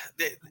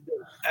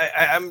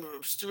 I'm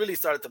really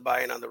started to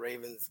buy in on the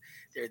Ravens,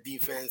 their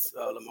defense,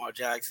 Lamar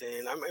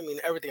Jackson. I mean,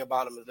 everything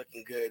about them is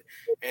looking good.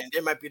 And they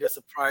might be the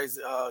surprise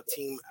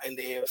team in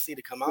the AFC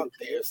to come out of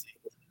the AFC.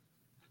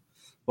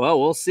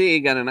 Well, we'll see.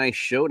 Got a nice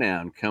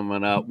showdown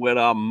coming up with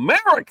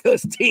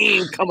America's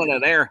team coming to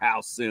their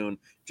house soon.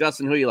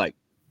 Justin, who you like?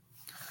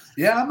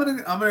 Yeah, I'm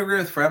gonna agree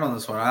with Fred on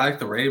this one. I like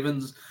the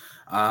Ravens.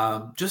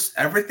 Just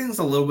everything's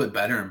a little bit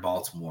better in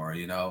Baltimore,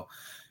 you know.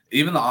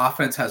 Even the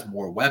offense has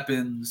more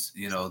weapons.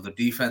 You know, the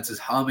defense is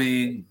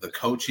humming. The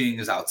coaching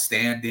is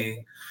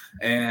outstanding.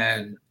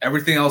 And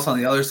everything else on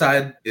the other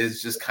side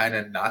is just kind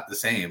of not the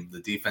same. The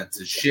defense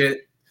is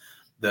shit.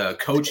 The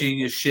coaching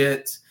is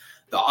shit.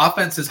 The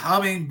offense is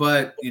humming,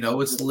 but, you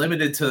know, it's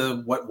limited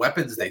to what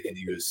weapons they can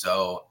use.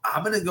 So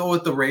I'm going to go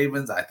with the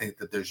Ravens. I think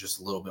that there's just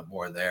a little bit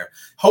more there.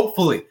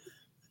 Hopefully,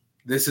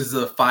 this is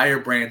a fire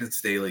Brandon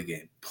Staley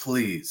game.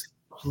 Please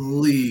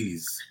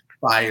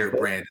fire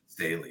Brandon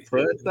Staley.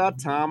 Put the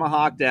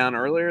tomahawk down.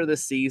 Earlier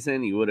this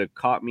season, you would have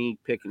caught me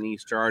picking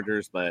these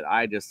Chargers, but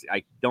I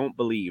don't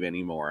believe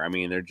anymore. I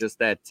mean, they're just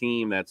that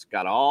team that's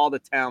got all the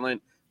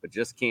talent, but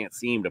just can't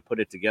seem to put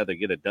it together,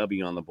 get a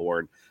W on the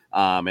board.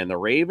 And the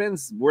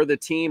Ravens were the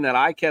team that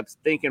I kept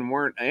thinking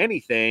weren't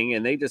anything,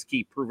 and they just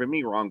keep proving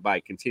me wrong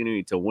by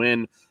continuing to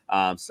win.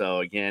 So,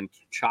 again,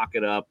 chalk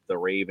it up, the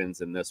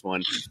Ravens in this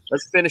one.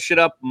 Let's finish it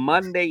up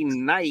Monday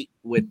night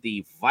with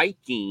the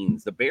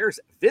Vikings. The Bears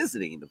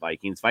visiting the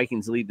Vikings.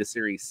 Vikings lead the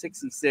series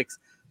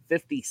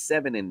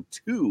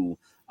 66-57-2.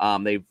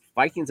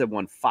 Vikings have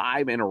won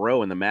 5 in a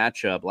row in the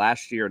matchup.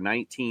 Last year,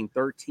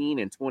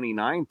 19-13 and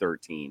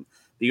 29-13.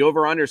 The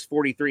over-under is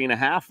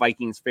 43.5.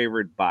 Vikings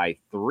favored by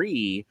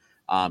 3.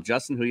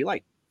 Justin, who you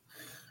like?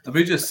 Let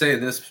me just say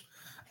this.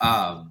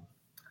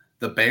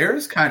 The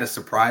Bears kind of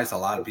surprised a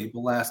lot of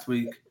people last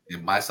week,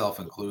 and myself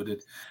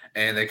included,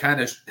 and they kind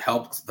of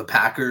helped the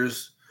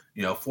Packers,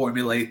 you know,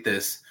 formulate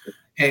this,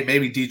 hey,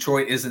 maybe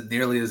Detroit isn't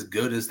nearly as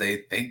good as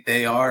they think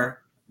they are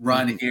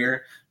run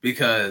here,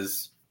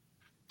 because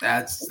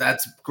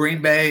that's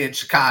Green Bay and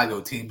Chicago,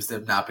 teams that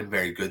have not been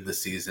very good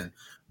this season,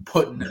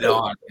 putting it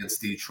on against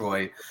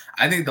Detroit.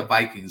 I think the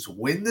Vikings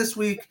win this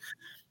week.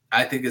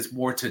 I think it's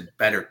more to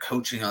better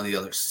coaching on the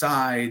other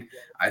side.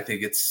 I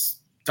think it's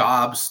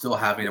Dobbs still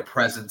having a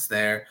presence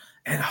there.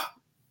 And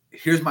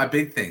here's my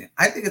big thing.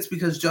 I think it's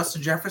because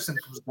Justin Jefferson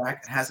comes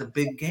back and has a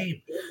big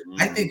game.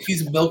 I think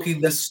he's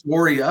milking this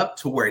story up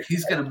to where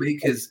he's going to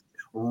make his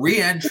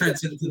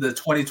re-entrance into the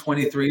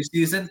 2023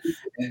 season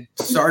and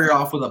start it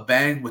off with a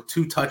bang with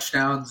 2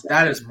 touchdowns.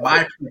 That is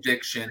my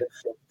prediction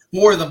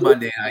for the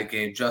Monday night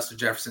game. Justin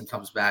Jefferson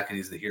comes back and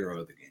he's the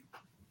hero of the game.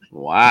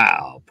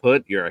 Wow.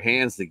 Put your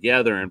hands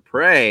together and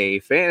pray.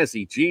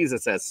 Fantasy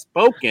Jesus has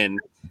spoken.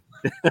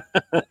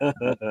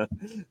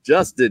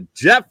 Justin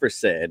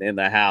Jefferson in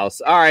the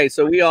house. All right,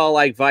 so we all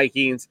like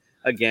Vikings.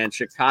 Again,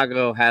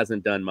 Chicago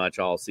hasn't done much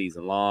all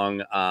season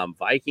long.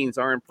 Vikings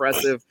are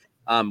impressive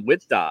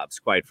with Dobbs,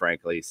 quite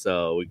frankly.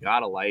 So we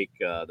got to like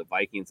the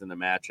Vikings in the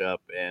matchup.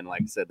 And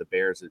like I said, the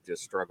Bears have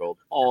just struggled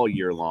all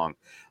year long.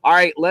 All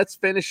right, let's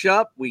finish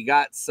up. We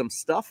got some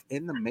stuff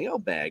in the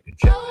mailbag to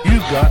check.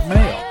 You've got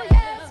mail.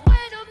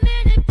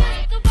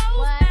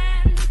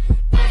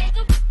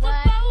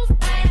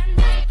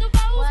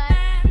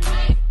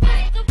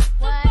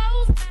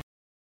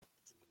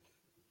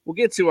 We'll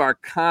get to our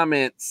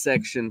comment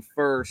section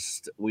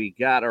first. We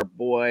got our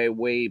boy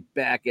way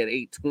back at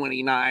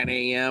 8:29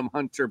 a.m.,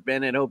 Hunter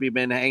Bennett. Hope you've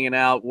been hanging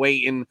out,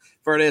 waiting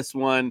for this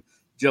one.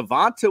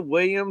 Javonte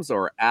Williams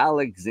or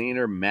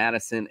Alexander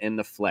Mattison in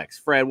the flex?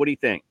 Fred, what do you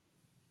think?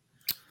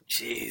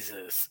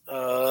 Jesus.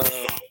 You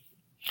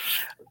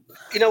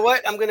know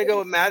what? I'm going to go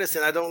with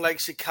Madison. I don't like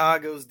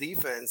Chicago's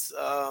defense.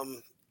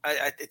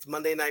 It's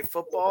Monday Night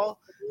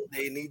Football.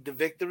 They need the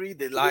victory.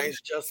 The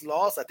Lions just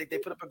lost. I think they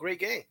put up a great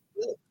game.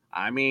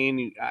 I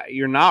mean,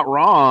 you're not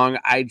wrong.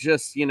 I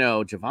just,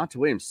 Javonte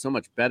Williams is so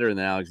much better than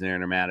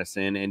Alexander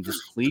Mattison, and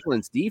just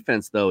Cleveland's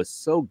defense, though, is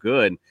so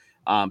good.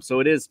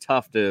 So it is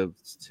tough to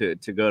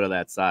go to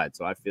that side.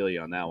 So I feel you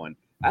on that one.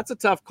 That's a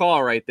tough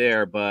call right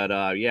there.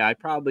 But, yeah, I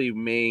probably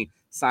may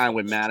sign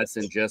with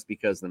Madison just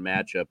because the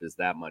matchup is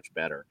that much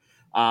better.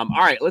 All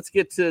right, let's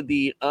get to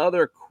the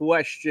other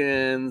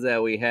questions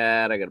that we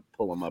had. I got to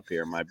pull them up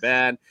here. My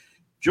bad.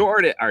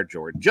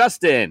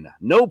 Justin,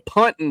 no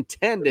punt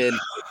intended.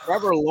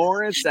 Trevor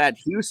Lawrence at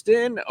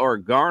Houston or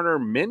Gardner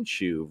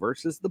Minshew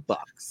versus the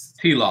Bucs?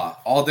 T-Law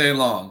all day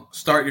long.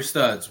 Start your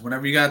studs.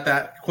 Whenever you got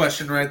that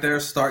question right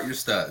there, start your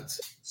studs.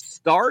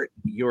 start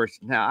your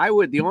now.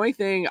 The only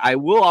thing I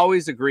will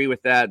always agree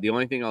with that. The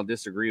only thing I'll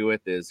disagree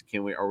with is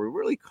are we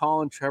really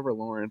calling Trevor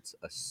Lawrence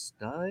a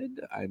stud?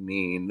 I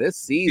mean, this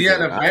season he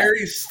had a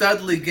very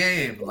studly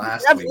game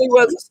last week. Definitely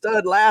was a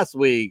stud last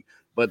week,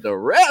 but the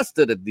rest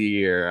of the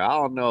year, I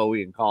don't know.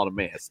 We can call the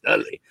man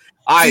studly.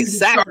 All right,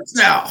 sacks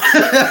now.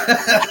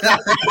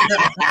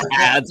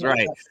 That's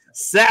right.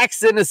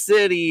 Sacks in the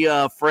city,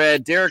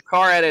 Fred. Derek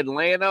Carr at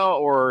Atlanta,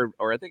 or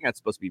I think that's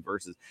supposed to be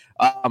versus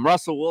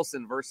Russell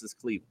Wilson versus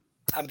Cleveland.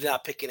 I'm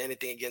not picking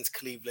anything against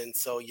Cleveland.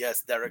 So,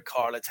 yes, Derek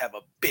Carr, let's have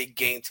a big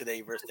game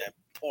today versus that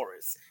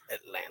porous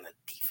Atlanta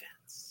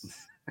defense.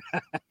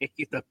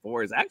 The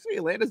porous. Actually,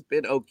 Atlanta's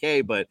been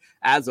okay, but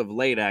as of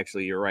late,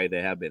 actually, you're right.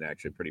 They have been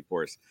actually pretty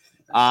porous.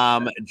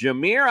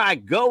 Jameer, I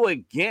go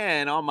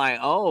again on my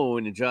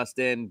own,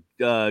 Justin.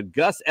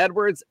 Gus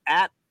Edwards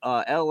at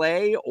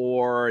LA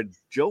or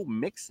Joe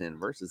Mixon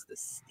versus the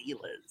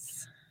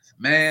Steelers?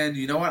 Man,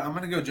 you know what? I'm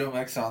going to go Joe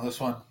Mixon on this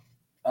one.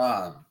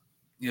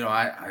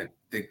 I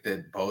think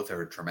that both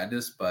are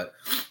tremendous, but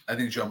I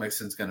think Joe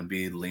Mixon's going to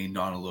be leaned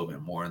on a little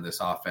bit more in this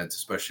offense,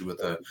 especially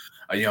with a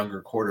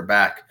younger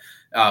quarterback.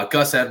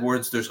 Gus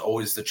Edwards, there's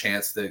always the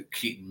chance that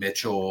Keaton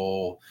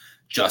Mitchell,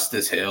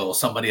 Justice Hill,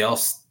 somebody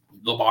else,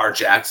 Lamar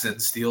Jackson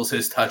steals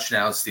his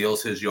touchdown,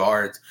 steals his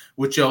yards.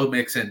 With Joe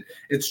Mixon,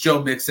 it's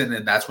Joe Mixon,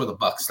 and that's where the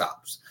buck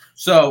stops.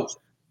 So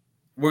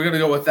we're going to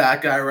go with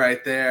that guy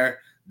right there.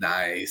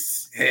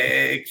 Nice.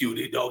 Hey,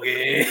 cutie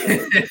doggy.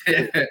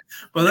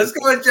 But let's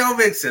go with Joe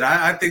Mixon.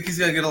 I think he's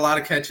going to get a lot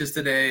of catches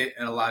today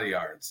and a lot of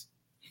yards.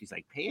 She's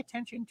like, pay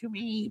attention to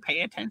me.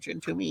 Pay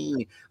attention to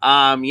me.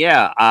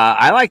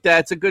 I like that.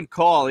 It's a good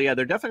call. Yeah,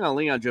 they're definitely going to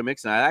lean on Joe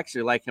Mixon. I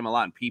actually like him a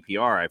lot in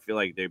PPR. I feel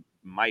like they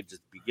might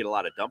just get a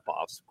lot of dump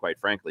offs, quite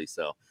frankly.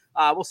 So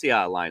we'll see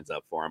how it lines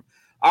up for him.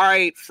 All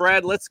right,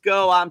 Fred, let's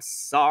go. I'm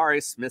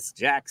sorry, Smith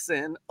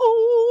Jackson.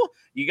 Oh,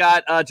 you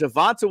got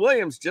Javonte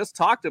Williams, just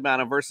talked about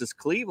him versus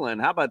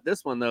Cleveland. How about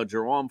this one, though?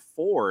 Jerome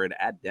Ford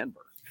at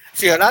Denver.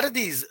 See, a lot of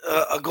these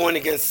are going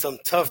against some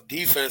tough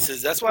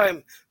defenses. That's why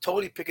I'm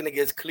totally picking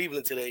against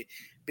Cleveland today,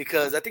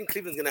 because I think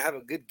Cleveland's going to have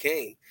a good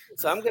game.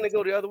 So I'm going to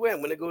go the other way. I'm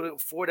going to go to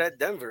Ford at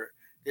Denver.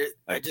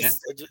 I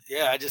just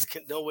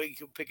can't. No way you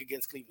can pick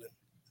against Cleveland.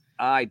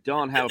 I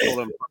don't have it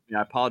pulled up.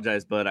 I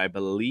apologize, but I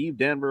believe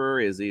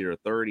Denver is either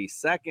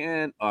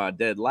 32nd,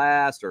 dead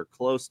last, or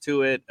close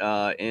to it,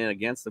 and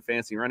against the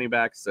fancy running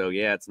back. So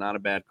yeah, it's not a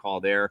bad call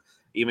there.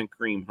 Even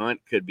Kareem Hunt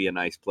could be a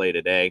nice play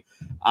today.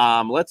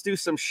 Let's do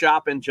some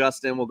shopping,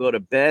 Justin. We'll go to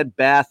Bed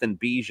Bath and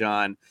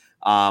Bijan.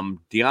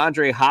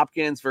 DeAndre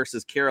Hopkins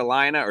versus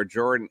Carolina, or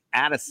Jordan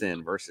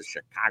Addison versus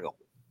Chicago.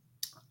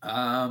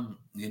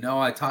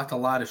 I talked a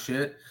lot of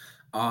shit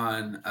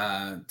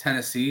on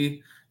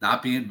Tennessee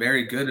not being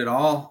very good at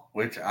all,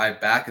 which I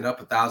back it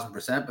up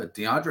 1,000%. But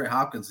DeAndre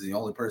Hopkins is the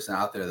only person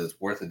out there that's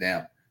worth a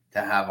damn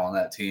to have on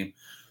that team.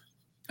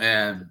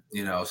 And,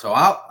 so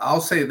I'll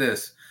say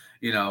this,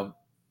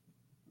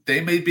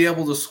 they may be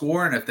able to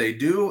score. And if they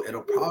do,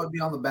 it'll probably be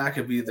on the back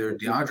of either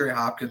DeAndre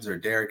Hopkins or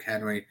Derrick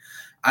Henry.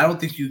 I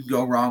don't think you can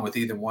go wrong with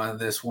either one of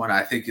this one.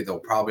 I think they'll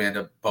probably end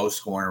up both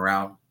scoring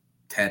around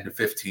 10 to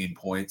 15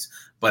 points.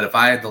 But if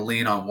I had to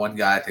lean on one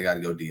guy, I think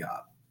I'd go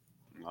Diop.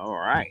 All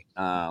right.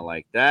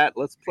 Like that.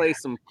 Let's play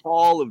some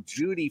Call of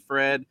Duty,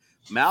 Fred.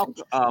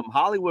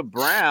 Hollywood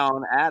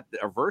Brown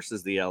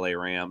versus the LA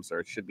Rams,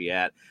 or it should be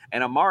at,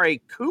 and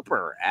Amari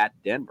Cooper at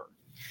Denver.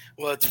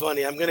 Well, it's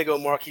funny. I'm going to go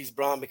Marquise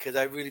Brown because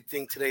I really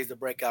think today's the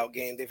breakout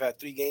game. They've had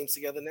 3 games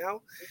together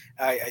now.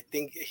 I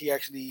think he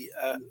actually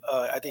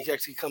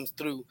comes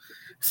through.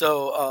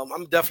 So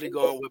I'm definitely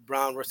going with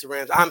Brown versus the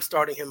Rams. I'm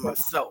starting him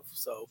myself,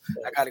 so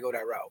I got to go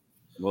that route.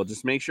 Well,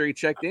 just make sure you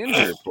check the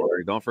injury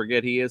report. Don't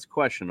forget he is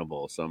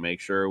questionable, so make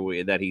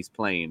sure that he's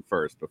playing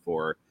first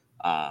before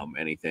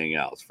anything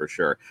else, for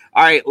sure.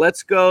 All right,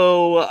 let's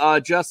go.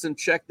 Justin,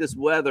 check this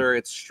weather.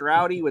 It's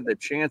Stroudy with a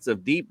chance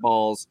of deep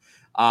balls.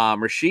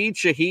 Rashid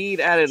Shaheed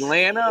at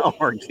Atlanta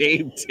or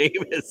Gabe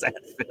Davis at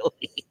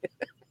Philly?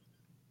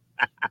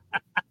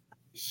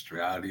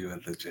 Stroudy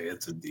with a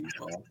chance of deep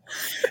ball.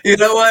 You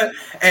know what?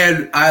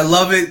 And I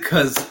love it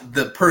because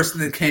the person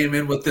that came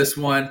in with this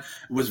one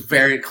was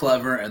very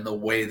clever in the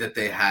way that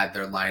they had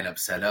their lineup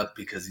set up,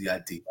 because you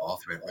got deep ball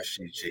threat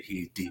Rashid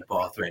Shaheed, deep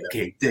ball threat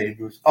Gabe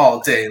Davis all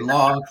day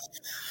long.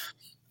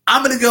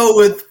 I'm going to go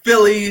with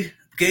Philly.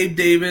 Gabe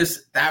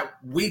Davis, that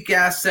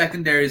weak-ass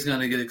secondary is going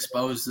to get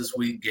exposed this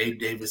week. Gabe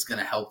Davis is going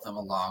to help them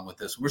along with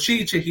this.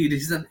 Rashid Shaheed,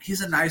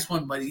 he's a nice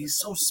one, but he's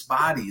so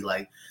spotty.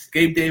 Like,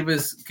 Gabe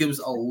Davis gives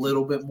a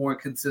little bit more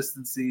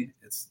consistency.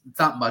 It's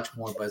not much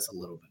more, but it's a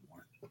little bit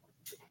more.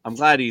 I'm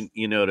glad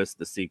you noticed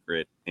the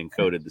secret,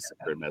 encoded the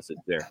secret message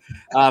there.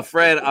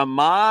 Fred,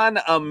 Amon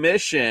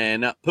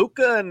Mission,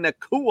 Puka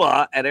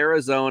Nacua at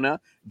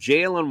Arizona,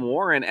 Jaylen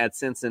Warren at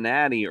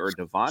Cincinnati, or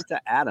Devonta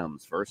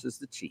Adams versus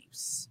the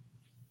Chiefs?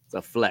 It's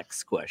a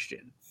flex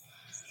question.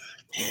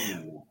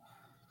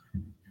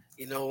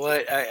 You know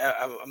what?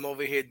 I'm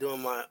over here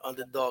doing my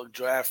underdog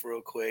draft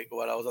real quick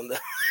while I was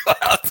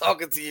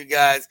talking to you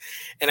guys,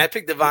 and I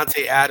picked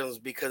Devontae Adams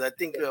because I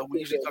think we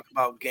usually talk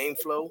about game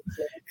flow,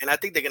 and I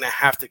think they're gonna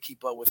have to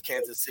keep up with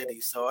Kansas City.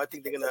 So I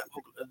think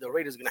the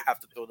Raiders are gonna have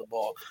to throw the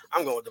ball.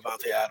 I'm going with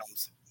Devontae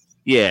Adams.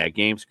 Yeah,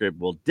 game script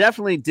will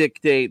definitely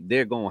dictate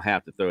they're going to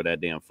have to throw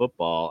that damn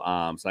football.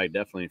 So I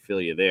definitely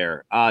feel you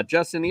there.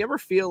 Justin, you ever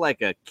feel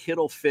like a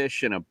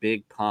kittlefish in a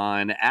big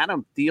pond?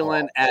 Adam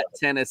Thielen at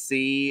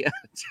Tennessee,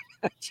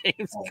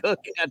 James Cook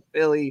at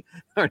Philly,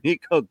 or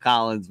Nico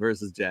Collins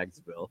versus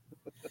Jacksonville?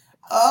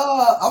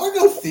 I'm going to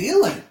go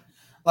Thielen.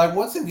 Like,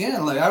 once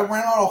again, like I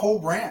ran on a whole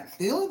brand.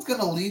 Thielen's going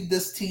to lead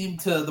this team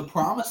to the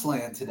promised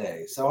land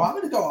today. So I'm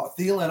going to go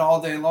Thielen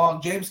all day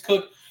long. James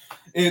Cook,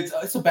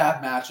 it's a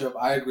bad matchup.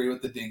 I agree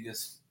with the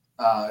Dingus.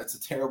 It's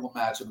a terrible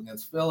matchup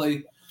against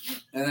Philly.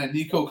 And then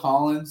Nico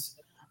Collins,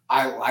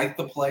 I like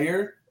the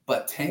player,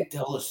 but Tank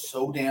Dell is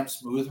so damn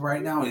smooth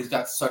right now. He's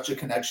got such a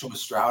connection with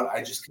Stroud.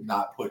 I just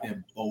cannot put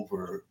him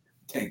over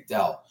Tank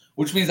Dell,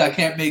 which means I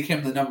can't make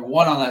him the number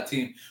one on that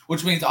team,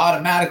 which means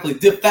automatically,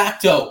 de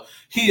facto,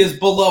 he is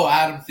below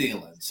Adam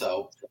Thielen.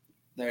 So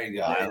there you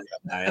go.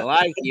 I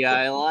like you.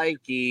 I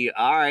like you.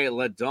 All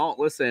right, don't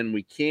listen.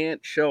 We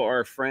can't show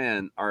our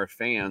fans.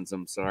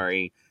 I'm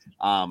sorry.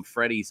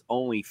 Freddie's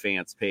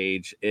OnlyFans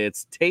page.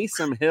 It's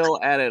Taysom Hill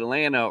at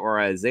Atlanta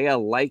or Isaiah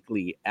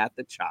Likely at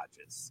the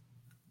Chargers.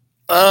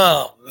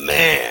 Oh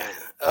man.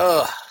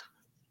 Ugh.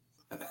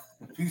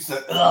 He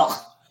said, ugh.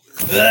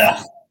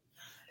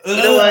 You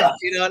know what?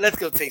 Let's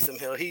go Taysom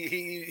Hill.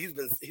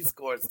 He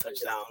scores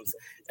touchdowns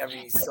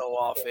every so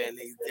often.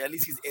 At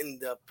least he's in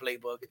the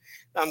playbook.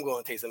 I'm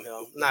going Taysom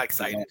Hill. Not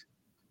excited.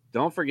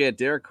 Don't forget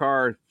Derek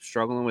Carr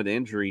struggling with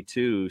injury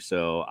too.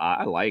 So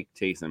I like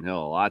Taysom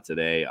Hill a lot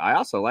today. I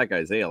also like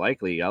Isaiah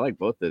Likely. I like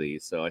both of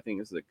these. So I think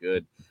this is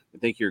I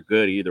think you're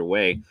good either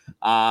way.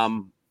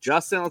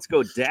 Justin, let's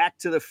go Dak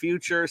to the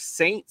future.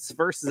 Saints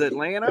versus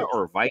Atlanta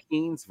or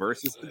Vikings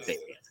versus the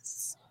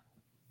Bears?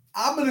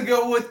 I'm going to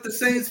go with the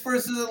Saints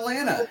versus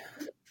Atlanta.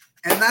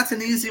 And that's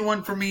an easy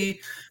one for me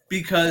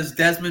because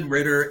Desmond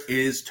Ridder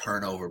is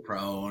turnover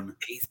prone.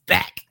 He's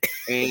back.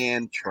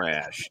 And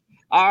trash.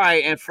 All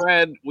right, and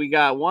Fred, we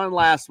got one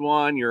last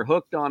one. You're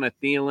hooked on a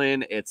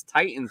Thielen. It's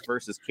Titans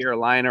versus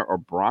Carolina or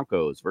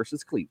Broncos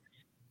versus Cleveland.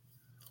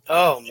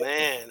 Oh,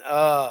 man.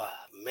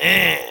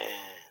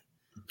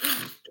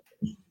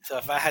 So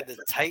if I had the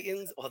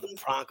Titans or the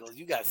Broncos,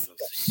 you got some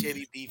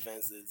shitty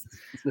defenses.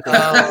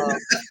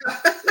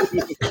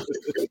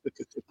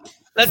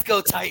 Let's go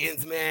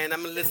Titans, man.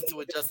 I'm going to listen to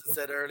what Justin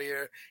said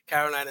earlier.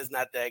 Carolina's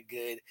not that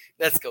good.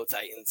 Let's go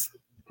Titans.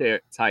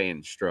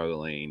 Titans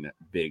struggling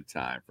big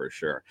time for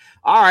sure.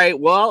 All right,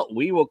 well,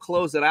 we will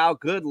close it out.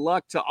 Good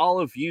luck to all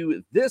of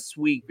you this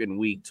week in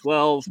week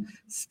 12.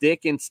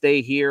 Stick and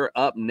stay here.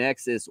 Up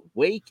next is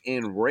Wake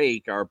and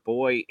Rake, our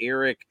boy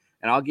Eric,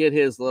 and I'll get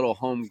his little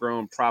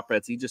homegrown prop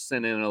bets. He just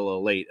sent in a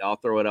little late. I'll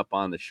throw it up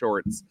on the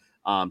shorts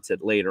to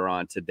later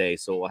on today,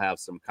 so we'll have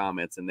some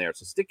comments in there.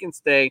 So stick and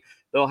stay.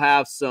 They'll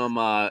have some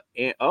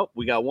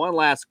we got one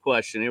last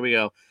question. Here we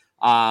go.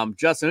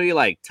 Justin, who do you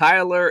like?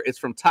 Tyler, it's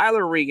from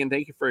Tyler Regan.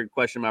 Thank you for your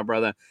question, my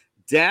brother.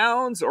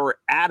 Downs or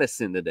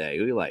Addison today?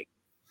 Who do you like?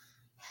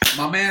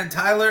 My man,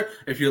 Tyler,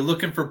 if you're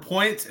looking for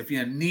points, if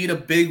you need a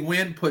big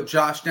win, put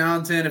Josh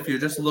Downs in. If you're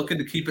just looking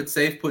to keep it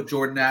safe, put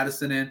Jordan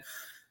Addison in.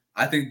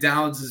 I think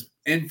Downs is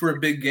in for a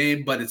big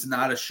game, but it's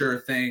not a sure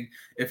thing.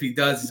 If he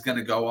does, he's going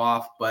to go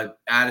off, but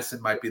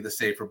Addison might be the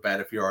safer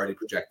bet if you're already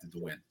projected to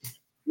win.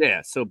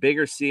 Yeah, so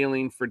bigger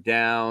ceiling for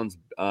Downs,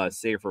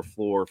 safer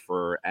floor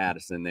for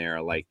Addison there.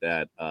 I like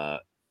that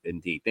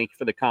indeed. Thank you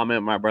for the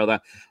comment, my brother.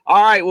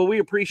 All right, well, we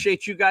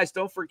appreciate you guys.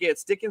 Don't forget,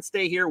 stick and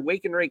stay here.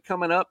 Wake and Rake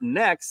coming up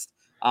next.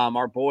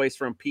 Our boys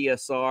from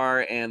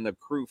PSR and the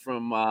crew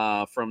from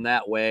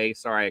that way.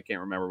 Sorry, I can't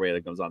remember where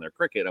that comes on there.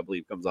 Cricket, I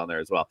believe, comes on there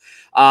as well.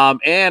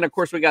 And of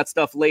course, we got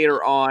stuff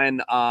later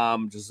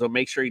on. Just so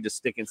make sure you just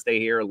stick and stay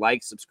here.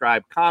 Like,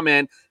 subscribe,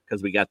 comment,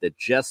 because we got the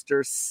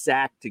Jester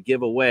sack to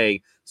give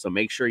away. So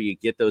make sure you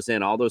get those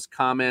in. All those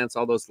comments,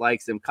 all those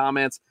likes and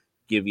comments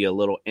give you a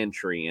little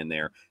entry in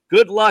there.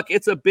 Good luck.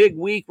 It's a big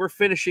week. We're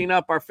finishing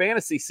up our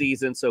fantasy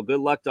season. So good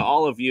luck to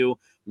all of you.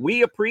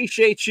 We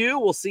appreciate you.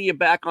 We'll see you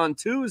back on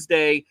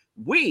Tuesday.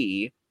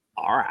 We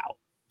are out.